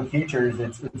similarly, like with teachers,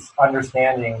 it's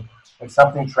understanding if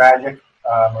something tragic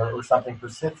or something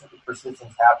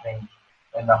persistent happening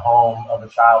in the home of a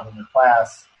child in your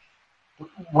class.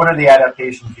 What are the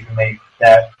adaptations you can make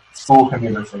that school can be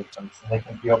their safe place, and they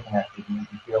can feel connected, and you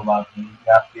can feel loved, and you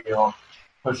not feel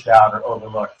pushed out or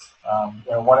overlooked?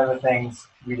 One of the things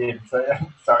we did,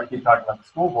 sorry to keep talking about the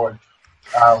school board,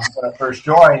 when I first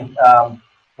joined,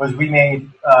 was we made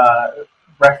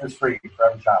breakfast free for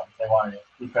every child if they wanted it,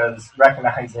 because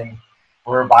recognizing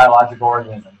we're a biological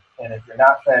organism, and if you're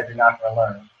not fed, you're not going to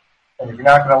learn. And if you're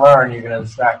not going to learn, you're going to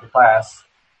distract the class.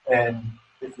 And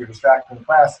if you're distracting the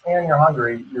class and you're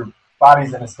hungry, your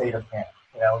body's in a state of panic.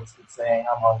 It's saying,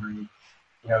 I'm hungry.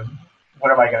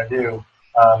 What am I going to do?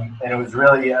 And it was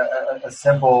really a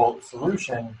simple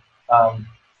solution,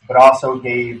 but also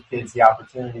gave kids the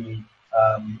opportunity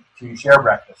to share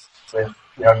breakfast with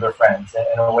their friends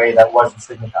in a way that wasn't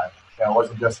stigmatizing. It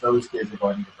wasn't just those kids who are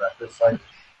going to get breakfast. Like,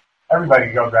 everybody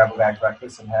could go grab a bag of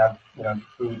breakfast and have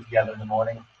food together in the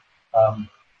morning.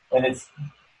 And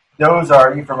those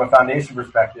are, from a foundation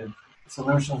perspective,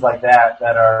 solutions like that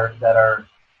are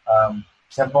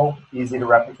simple, easy to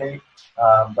replicate,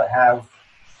 but have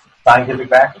scientific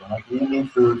backing. Like, we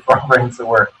need food for our brains to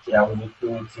work. We need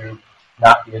food to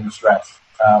not be in distress.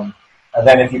 And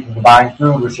then if you can combine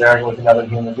food with sharing with another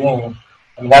human being,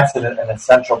 I mean, that's an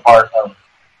essential part of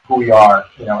who we are,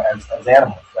 as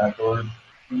animals.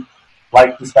 We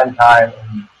like to spend time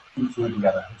and eat food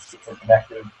together. It's a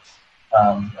connective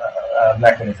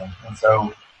mechanism. And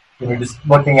so just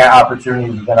looking at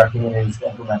opportunities within our communities to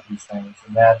implement these things.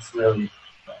 And that's really,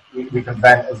 we can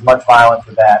prevent as much violence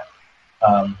with that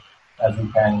as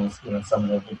we can with some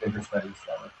of the bigger studies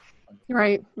that are.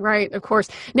 Right, of course.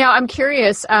 Now, I'm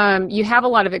curious, you have a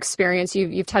lot of experience.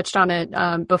 You've touched on it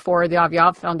before, the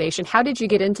Avial Foundation. How did you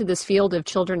get into this field of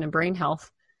children and brain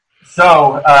health?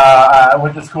 So, I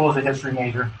went to school as a history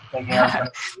major.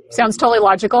 Sounds totally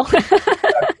logical. Did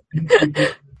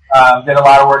a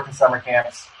lot of work in summer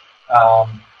camps.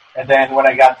 And then when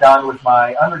I got done with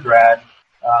my undergrad,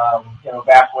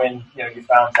 back when, you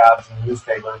found jobs in the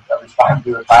newspaper, I was trying to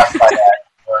do a classified ad,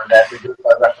 or that we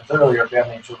referenced earlier,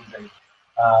 Family and Children's Aid.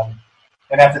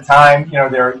 And at the time,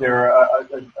 they're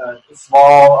a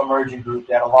small emerging group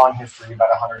that had a long history, about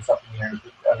 100-something years.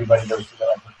 Everybody goes through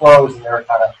the flows, and they were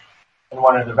kind of in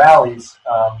one of the valleys,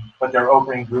 but they're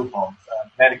opening group homes.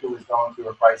 Connecticut was going through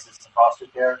a crisis in foster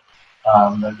care.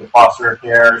 The foster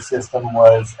care system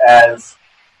was as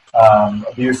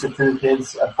abusive to the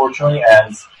kids, unfortunately,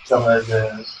 as some of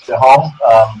the home.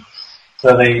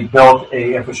 So they built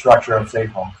a infrastructure of safe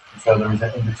homes. So there was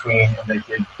an in-between, and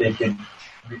they could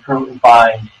recruit and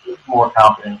find more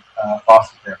competent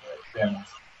foster care families.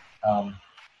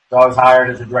 So I was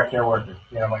hired as a direct care worker.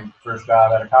 My first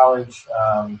job out of college,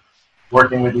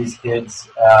 working with these kids,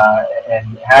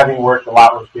 and having worked a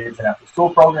lot with kids in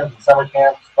after-school programs and summer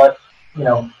camps, but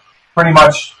pretty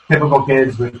much typical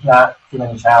kids with not too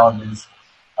many challenges.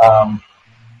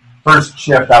 First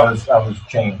shift, I was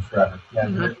changed forever.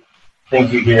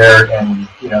 Things you hear and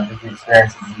the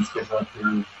experiences these kids went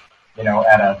through,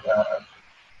 at a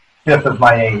fifth of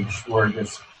my age were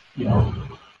just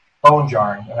bone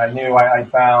jarring, and I knew I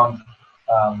found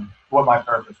what my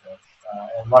purpose was,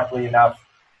 and luckily enough,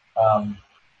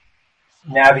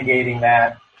 navigating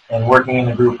that and working in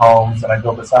the group homes, and I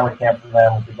built a summer camp for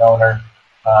them with the donor.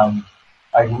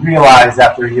 I realized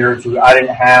after a year or two I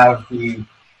didn't have the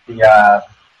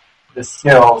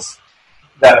skills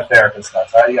that a therapist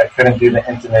does. I couldn't do the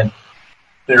intimate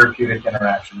therapeutic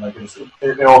interaction. Like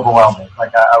it overwhelmed me.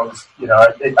 Like I was,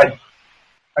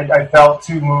 I felt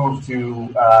too moved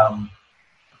to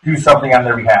do something on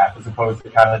their behalf as opposed to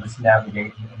kind of just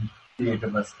navigate and be a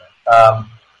good listener.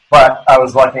 But I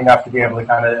was lucky enough to be able to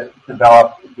kind of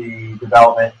develop the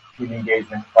development, community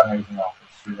engagement, fundraising office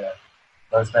through that.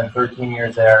 So I spent 13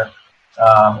 years there.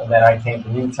 And then I came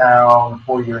to Newtown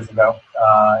 4 years ago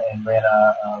and ran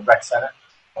a rec center.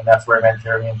 And that's where I met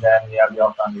Jeremy and Jen and the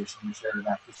Avial Foundation. We shared an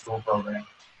after-school program.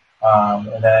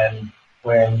 And then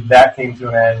when that came to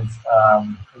an end,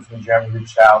 it was when Jeremy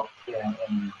reached out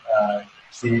and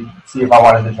see if I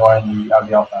wanted to join the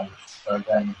Avial Foundation. So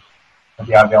then at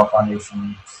the Avial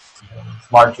Foundation, it's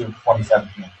March of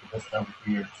 2017, so just over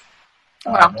 2 years.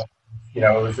 Wow.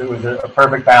 It was a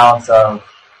perfect balance of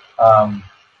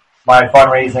my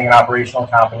fundraising and operational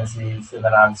competencies, and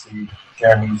then obviously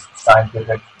Jeremy's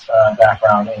scientific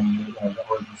background and the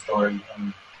origin story.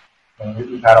 And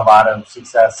we've had a lot of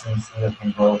success and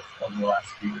significant growth over the last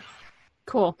few years.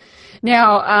 Cool.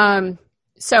 Now,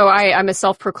 so I'm a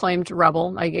self-proclaimed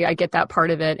rebel. I get that part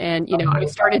of it, and I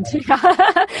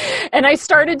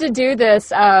started to do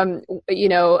this, over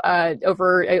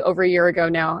a year ago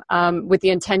now, with the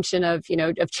intention of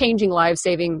changing lives,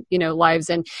 saving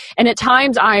lives, and at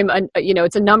times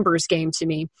it's a numbers game to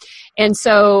me, and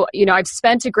so I've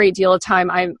spent a great deal of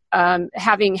time. I'm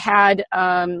having had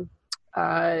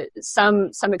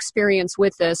some experience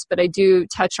with this, but I do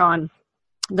touch on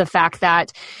the fact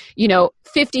that,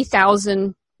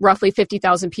 roughly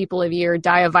 50,000 people a year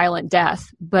die a violent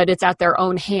death, but it's at their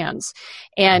own hands.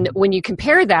 And when you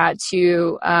compare that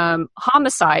to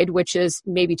homicide, which is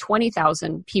maybe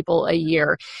 20,000 people a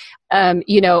year,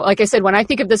 like I said, when I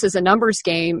think of this as a numbers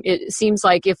game, it seems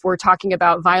like if we're talking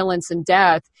about violence and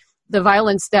death, the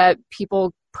violence that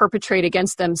people perpetrate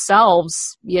against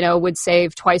themselves, would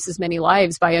save twice as many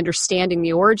lives by understanding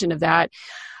the origin of that.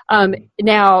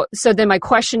 Now, so then my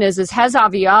question is has the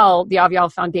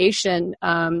Avial Foundation,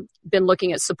 been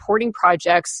looking at supporting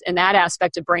projects in that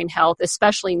aspect of brain health,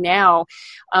 especially now,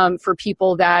 for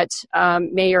people that,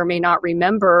 may or may not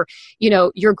remember,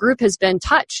 your group has been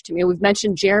touched. I mean, we've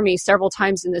mentioned Jeremy several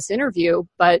times in this interview,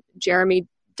 but Jeremy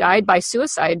died by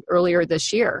suicide earlier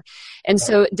this year. And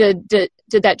so did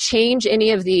that change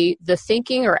any of the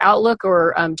thinking or outlook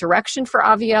or, direction for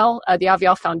Avial, the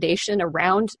Avial Foundation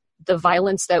around the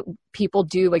violence that people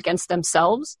do against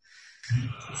themselves?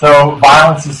 So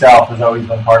violence itself has always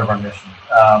been part of our mission.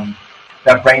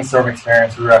 That brainstorm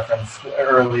experience we referenced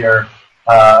earlier,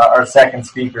 our second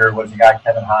speaker was a guy,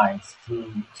 Kevin Hines, who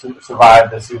survived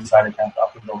the suicide attempt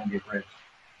up the Golden Gate Bridge.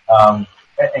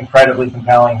 Incredibly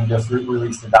compelling. He just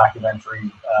released a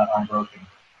documentary on Broken.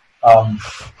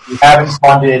 We haven't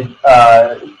funded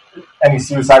any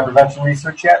suicide prevention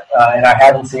research yet, and I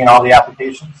haven't seen all the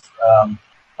applications.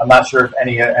 I'm not sure if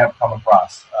any have come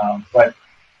across, but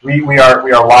we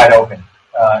are wide open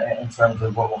in terms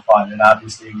of what we'll fund, and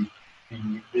obviously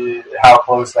how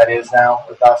close that is now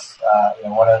with us.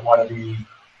 One of the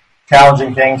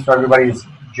challenging things for everybody is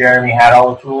Jeremy had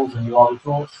all the tools and knew all the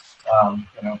tools,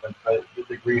 but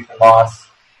the grief and loss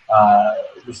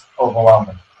just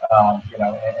overwhelming.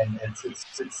 And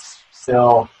it's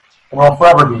still, it will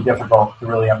forever be difficult to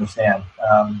really understand.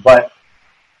 But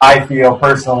I feel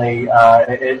personally,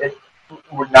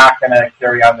 we're not going to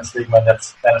carry on the stigma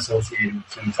that's been associated with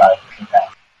suicide in the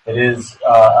past. It is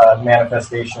a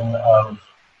manifestation of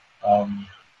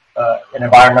an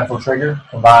environmental trigger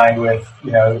combined with,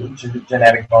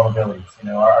 genetic vulnerabilities.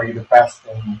 Are you depressed?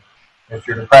 And if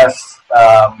you're depressed,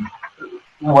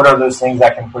 what are those things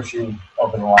that can push you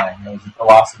over the line? Is it the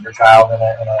loss of your child in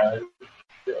a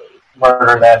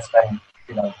murder that's been,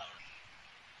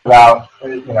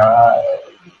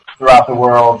 throughout the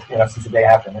world, since the day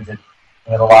happened? Is it,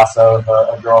 the loss of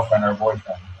a girlfriend or a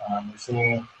boyfriend? We're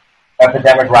seeing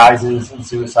epidemic rises in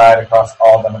suicide across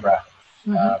all demographics.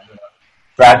 Mm-hmm.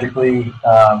 Tragically,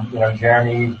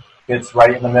 Jeremy fits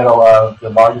right in the middle of the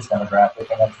largest demographic,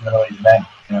 and that's middle-aged men.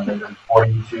 They're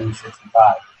 40 to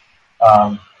 65.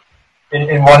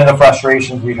 And one of the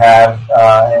frustrations we've had,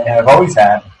 and have always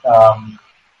had,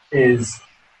 is,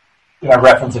 I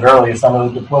referenced it earlier, some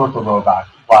of the political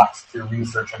roadblocks to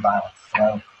research and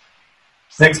violence.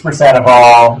 6% of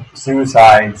all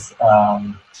suicides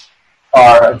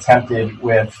are attempted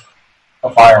with a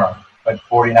firearm, but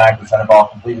 49% of all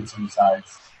completed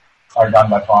suicides are done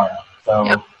by firearm.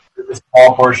 So a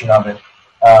small portion of it,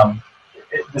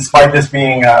 despite this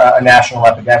being a national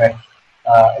epidemic,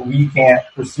 we can't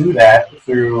pursue that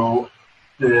through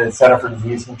the Center for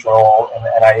Disease Control and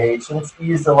the NIH, and it's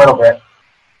eased a little bit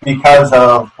because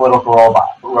of political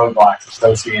roadblocks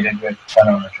associated with gun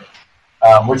ownership,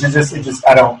 which is just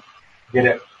I don't get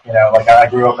it. I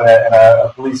grew up in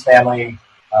a police family.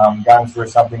 Guns were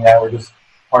something that were just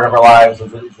part of our lives.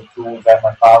 It was a tool that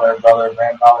my father, brother,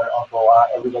 grandfather, uncle,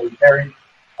 aunt, everybody carried.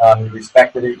 You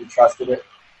respected it, you trusted it.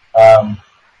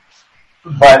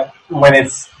 But when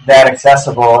it's that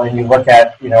accessible, and you look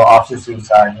at officer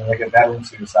suicide, and you look at veteran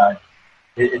suicide,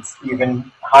 it's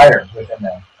even higher within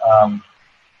them.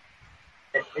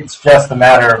 It's just a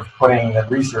matter of putting the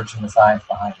research and the science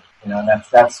behind it, and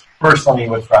that's personally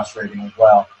what's frustrating as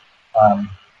well.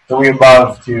 So we'd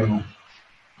love to,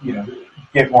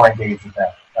 get more engaged with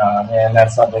that, and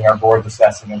that's something our board's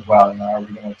assessing as well. Are we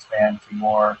going to expand to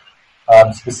more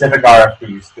specific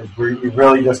RFPs? Because we've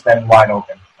really just been wide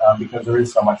open because there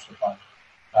is so much to fund.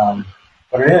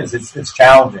 But it's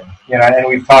challenging, and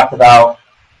we've talked about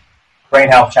brain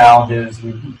health challenges.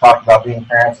 We've talked about being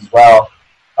parents as well.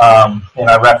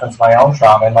 I referenced my own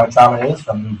trauma, and my trauma is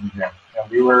from losing Jim.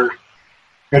 We were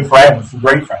good friends,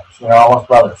 great friends, almost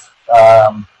brothers.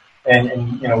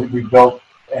 We built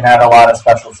and had a lot of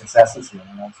special successes here.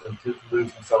 So to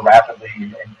lose him so rapidly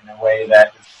in a way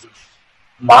that is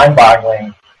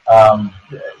mind-boggling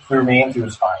threw me into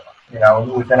a spiral.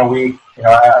 Within a week,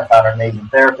 I found an amazing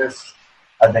therapist.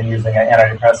 I've been using an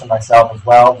antidepressant myself as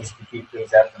well, just to keep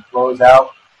those ebbs and flows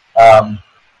out. And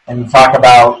you talk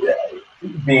about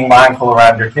being mindful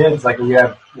around your kids, like we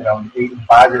have, an 8 and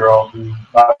 5-year-old who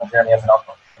thought Jeremy as an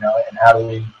uncle, and how do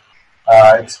we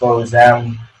expose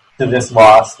them to this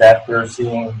loss that they're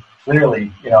seeing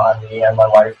clearly, on me and my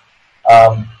wife.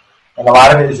 And a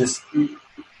lot of it is just,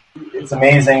 it's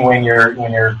amazing when you're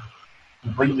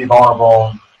completely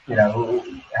vulnerable,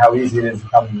 how easy it is to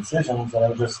come to decisions, and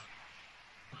it'll just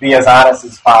be as honest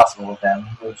as possible with them,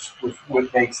 which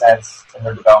would make sense in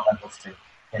their developmental state,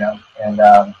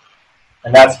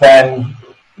 and that's been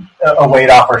a weight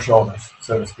off our shoulders,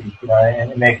 so to speak,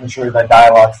 and making sure that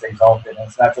dialogue stays open. And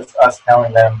it's not just us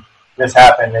telling them this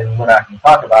happened and we're not going to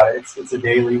talk about it. It's a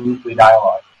daily, weekly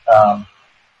dialogue.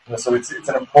 So it's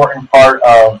an important part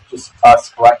of just us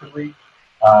collectively.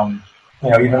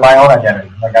 Even my own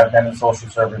identity. Like I've been in social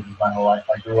services my whole life.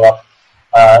 I grew up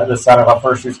the son of a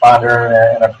first responder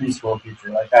and a preschool teacher.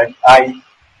 Like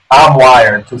I'm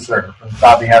wired to serve, and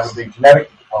probably have a big genetic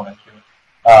component to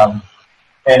it.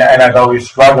 And I've always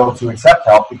struggled to accept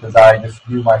help because I just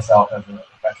view myself as a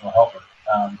professional helper.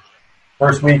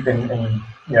 First week in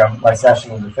my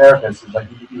session with the therapist is like,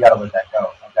 you got to let that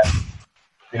go. Okay?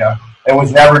 It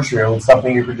was never true. It's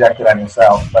something you projected on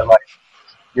yourself, but like,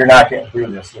 you're not getting through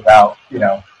this without,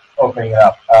 opening it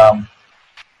up.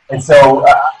 And so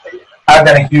I've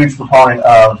been a huge proponent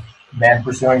of men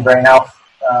pursuing brain health.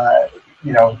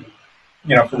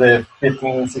 for the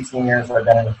 15, 16 years that I've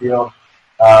been in the field,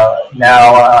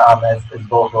 now I'm as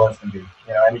vocal as can be.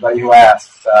 Anybody who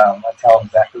asks, I tell them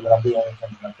exactly what I'm doing in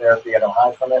terms of my therapy. I don't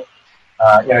hide from it.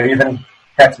 Even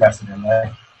text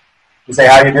messaging. You say,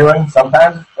 how you doing?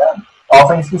 Sometimes, all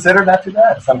things considered, not too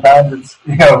bad. Sometimes it's,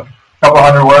 a couple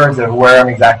hundred words of where I'm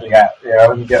exactly at.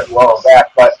 You get low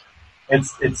back. But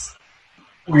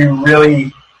we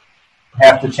really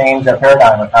have to change that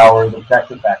paradigm of how we're the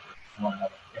protective factor to one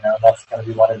another. That's going to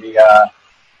be one of the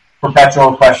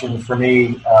perpetual questions for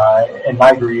me in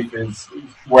my grief is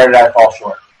where did I fall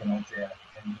short?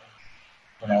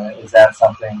 Is that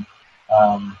something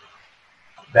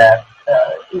that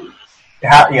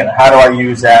how do I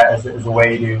use that as a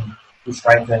way to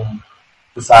strengthen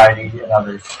society and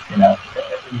others?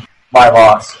 My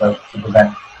loss, but to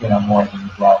prevent more of them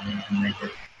as well and make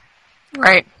it.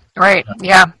 Right,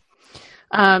 yeah.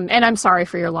 And I'm sorry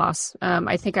for your loss.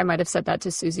 I think I might have said that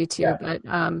to Susie too, yeah. But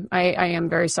I am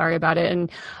very sorry about it. And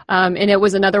it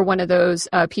was another one of those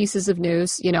pieces of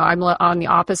news. I'm on the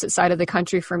opposite side of the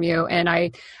country from you, and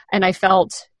I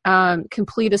felt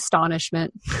complete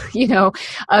astonishment,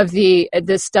 of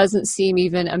this doesn't seem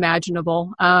even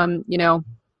imaginable.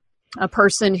 A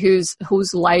person whose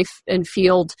life and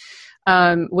field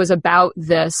was about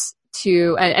this.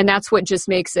 And that's what just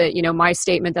makes it, my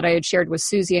statement that I had shared with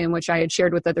Susie and which I had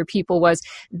shared with other people was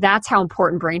that's how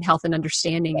important brain health and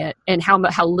understanding it and how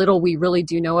little we really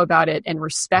do know about it and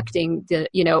respecting the,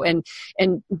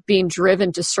 and being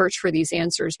driven to search for these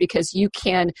answers, because you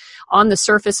can on the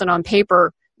surface and on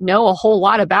paper know a whole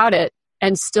lot about it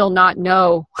and still not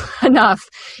know enough,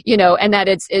 and that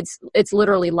it's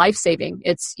literally life-saving.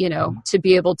 It's, to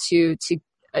be able to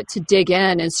dig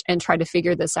in and try to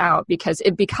figure this out because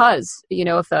if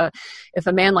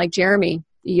a man like Jeremy,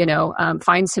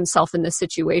 finds himself in this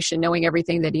situation, knowing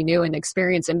everything that he knew and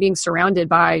experienced and being surrounded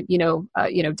by,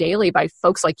 daily by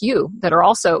folks like you that are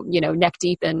also, neck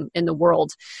deep in the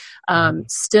world,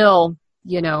 still,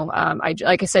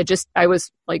 like I said, I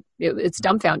was like, it's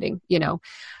dumbfounding,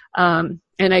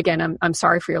 and again, I'm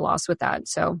sorry for your loss with that.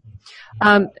 So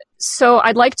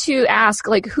I'd like to ask,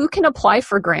 who can apply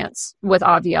for grants with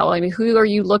Aviel? I mean, who are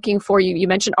you looking for? You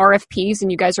mentioned RFPs,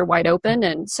 and you guys are wide open.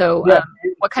 And so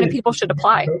what kind of people should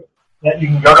apply? Yeah, you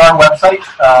can go to our website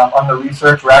on the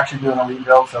research. We're actually doing a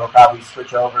rebuild, so we'll probably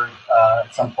switch over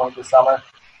at some point this summer,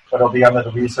 but it'll be under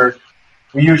the research.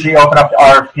 We usually open up the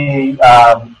RFP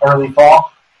early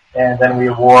fall, and then we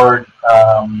award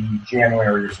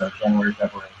January or so, January,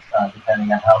 February,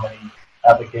 depending on how many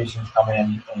applications come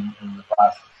in the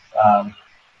process.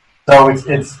 So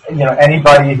it's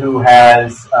anybody who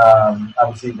has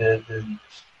obviously the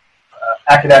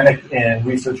academic and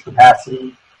research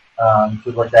capacity to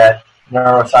look at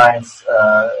neuroscience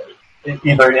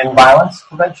either in violence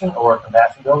prevention or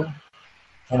compassion building,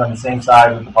 and on the same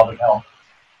side with the public health.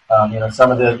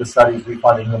 Some of the studies we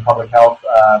funded in public health,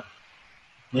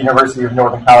 the University of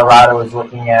Northern Colorado is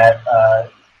looking at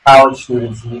college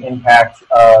students and the impact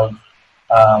of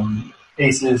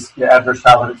ACEs, the adverse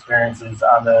childhood experiences,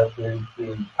 on the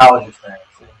college experience.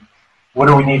 And what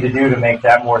do we need to do to make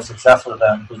that more successful for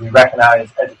them? Because we recognize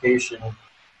education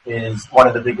is one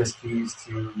of the biggest keys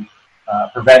to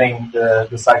preventing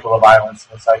the cycle of violence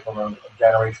and the cycle of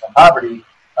generational poverty.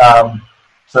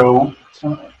 So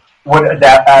what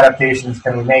adaptations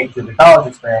can we make to the college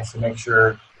experience to make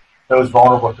sure those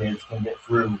vulnerable kids can get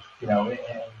through, in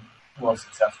a more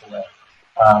successful way?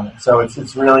 So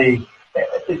it's really...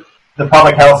 the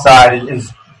public health side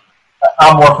is,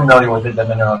 I'm more familiar with it than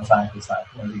the neuroscientist side,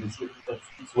 because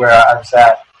it's where I've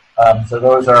sat. So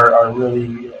those are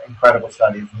really incredible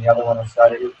studies. And the other one of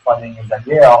funding is at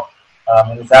Yale,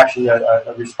 and it's actually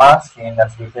a response team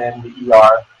that's within the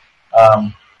ER.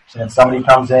 And if somebody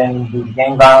comes in due to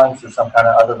gang violence or some kind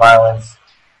of other violence,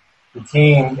 the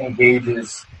team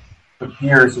engages the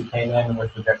peers who came in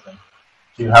with the victim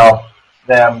to help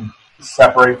them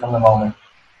separate from the moment,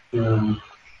 to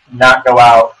not go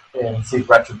out and seek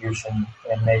retribution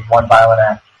and make one violent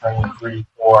act turn into 3,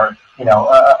 4,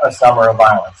 a summer of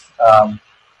violence.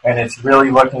 And it's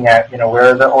really looking at,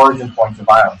 where are the origin points of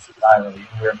violence entirely,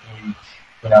 and where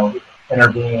can we,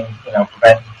 intervene,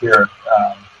 prevent and cure.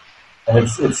 And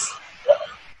it's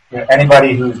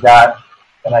anybody who's got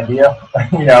an idea,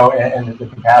 and the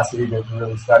capacity to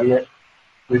really study it,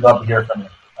 we'd love to hear from you.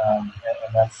 And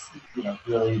that's,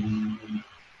 really the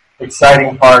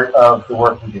exciting part of the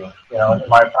work we do.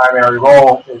 My primary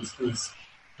role is to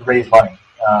raise money.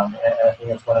 And I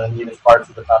think it's one of the neatest parts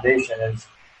of the foundation is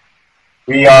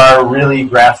we are really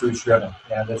grassroots driven.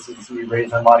 We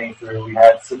raise our money through, we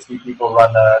had 60 people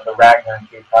run the Ragnar in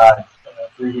Cape Cod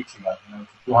 3 weeks ago. It's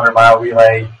a 200-mile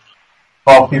relay.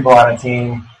 12 people on a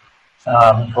team.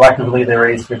 Collectively, they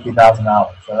raised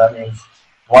 $50,000. So that means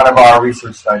one of our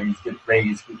research studies gets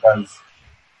raised because,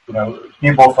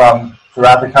 people from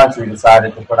throughout the country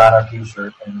decided to put on our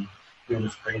T-shirt and do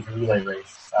this crazy relay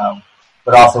race,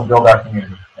 but also build our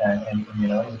community and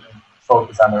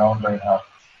focus on their own brain health.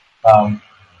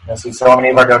 So many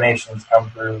of our donations come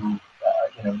through,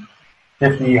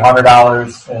 $50,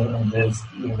 $100,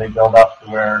 and they build up to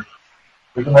where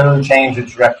we can literally change the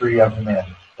trajectory of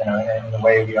humanity, and the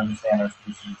way we understand our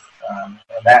species. And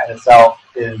that in itself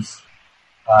is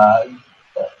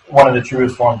one of the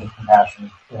truest forms of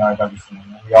compassion, I've ever seen.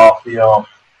 We all feel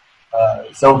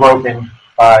so broken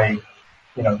by,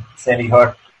 Sandy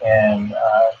Hook and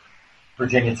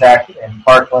Virginia Tech and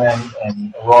Parkland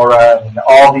and Aurora, and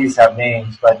all these have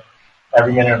names, but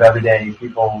every minute of every day,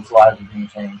 people's lives are being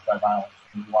changed by violence.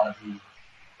 And we want to be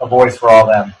a voice for all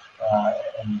them,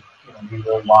 and we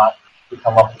really want to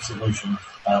come up with solutions,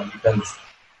 because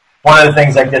one of the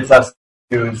things that gets us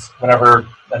is whenever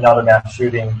another mass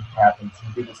shooting happens,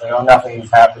 and people say, "Oh, nothing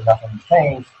has happened, nothing has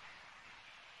changed."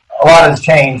 A lot has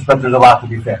changed, but there's a lot to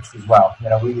be fixed as well.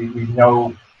 We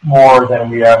know more than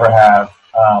we ever have,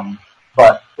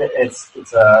 but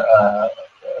it's a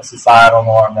societal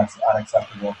norm that's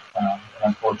unacceptable, and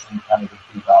unfortunately kind of the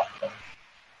truth off.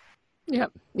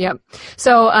 Yep.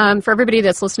 So for everybody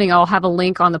that's listening, I'll have a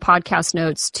link on the podcast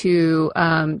notes to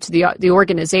the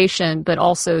organization, but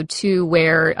also to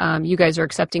where you guys are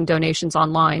accepting donations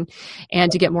online,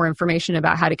 and to get more information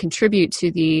about how to contribute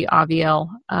to the Avielle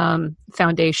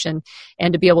Foundation,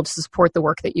 and to be able to support the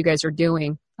work that you guys are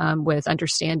doing with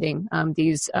understanding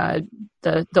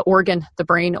the organ, the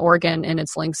brain organ, and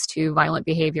its links to violent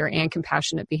behavior and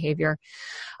compassionate behavior.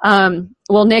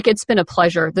 Well, Nick, it's been a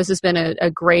pleasure. This has been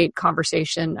a great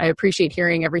conversation. I appreciate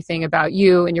hearing everything about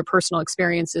you and your personal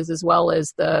experiences, as well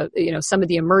as some of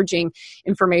the emerging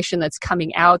information that's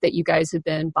coming out that you guys have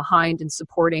been behind and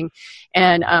supporting.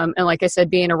 And like I said,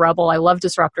 being a rebel, I love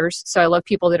disruptors. So I love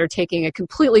people that are taking a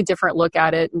completely different look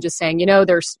at it and just saying,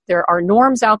 there are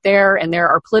norms out there and there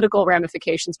are political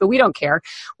ramifications, but we don't care.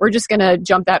 We're just going to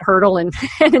jump that hurdle and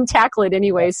tackle it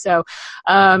anyway. So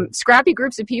scrappy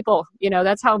groups of people,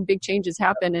 that's how big changes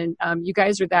happen. And you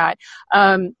guys are that.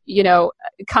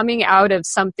 Coming out of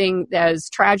something as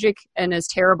tragic and as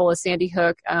terrible as Sandy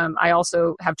Hook, I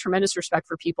also have tremendous respect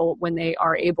for people when they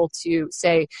are able to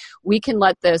say, we can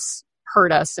let this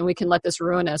hurt us, and we can let this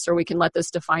ruin us, or we can let this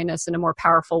define us in a more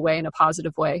powerful way, in a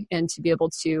positive way, and to be able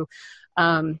to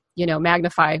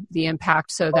magnify the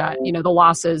impact so that the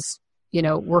losses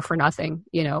were for nothing,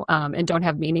 and don't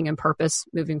have meaning and purpose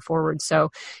moving forward. So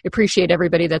I appreciate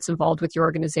everybody that's involved with your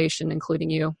organization, including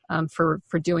you, for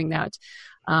doing that.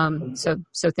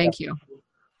 So thank you.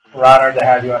 We're honored to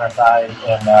have you on our side,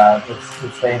 and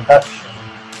let's stay in touch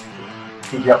and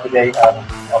keep you up to date on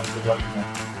all the work you're doing.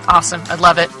 Awesome. I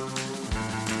love it.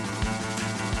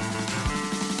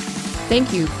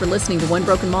 Thank you for listening to One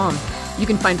Broken Mom. You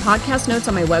can find podcast notes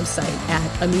on my website at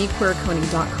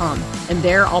amiequiriconi.com, and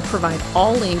there I'll provide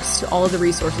all links to all of the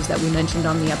resources that we mentioned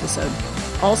on the episode.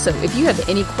 Also, if you have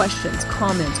any questions,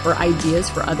 comments, or ideas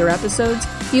for other episodes,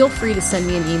 feel free to send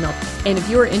me an email. And if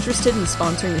you are interested in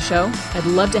sponsoring the show, I'd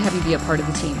love to have you be a part of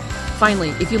the team.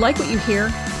 Finally, if you like what you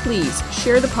hear, please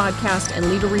share the podcast and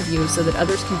leave a review so that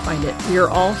others can find it. We are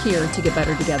all here to get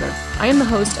better together. I am the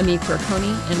host, Amie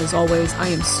Quiriconi, and as always, I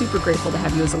am super grateful to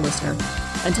have you as a listener.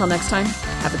 Until next time,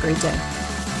 have a great day.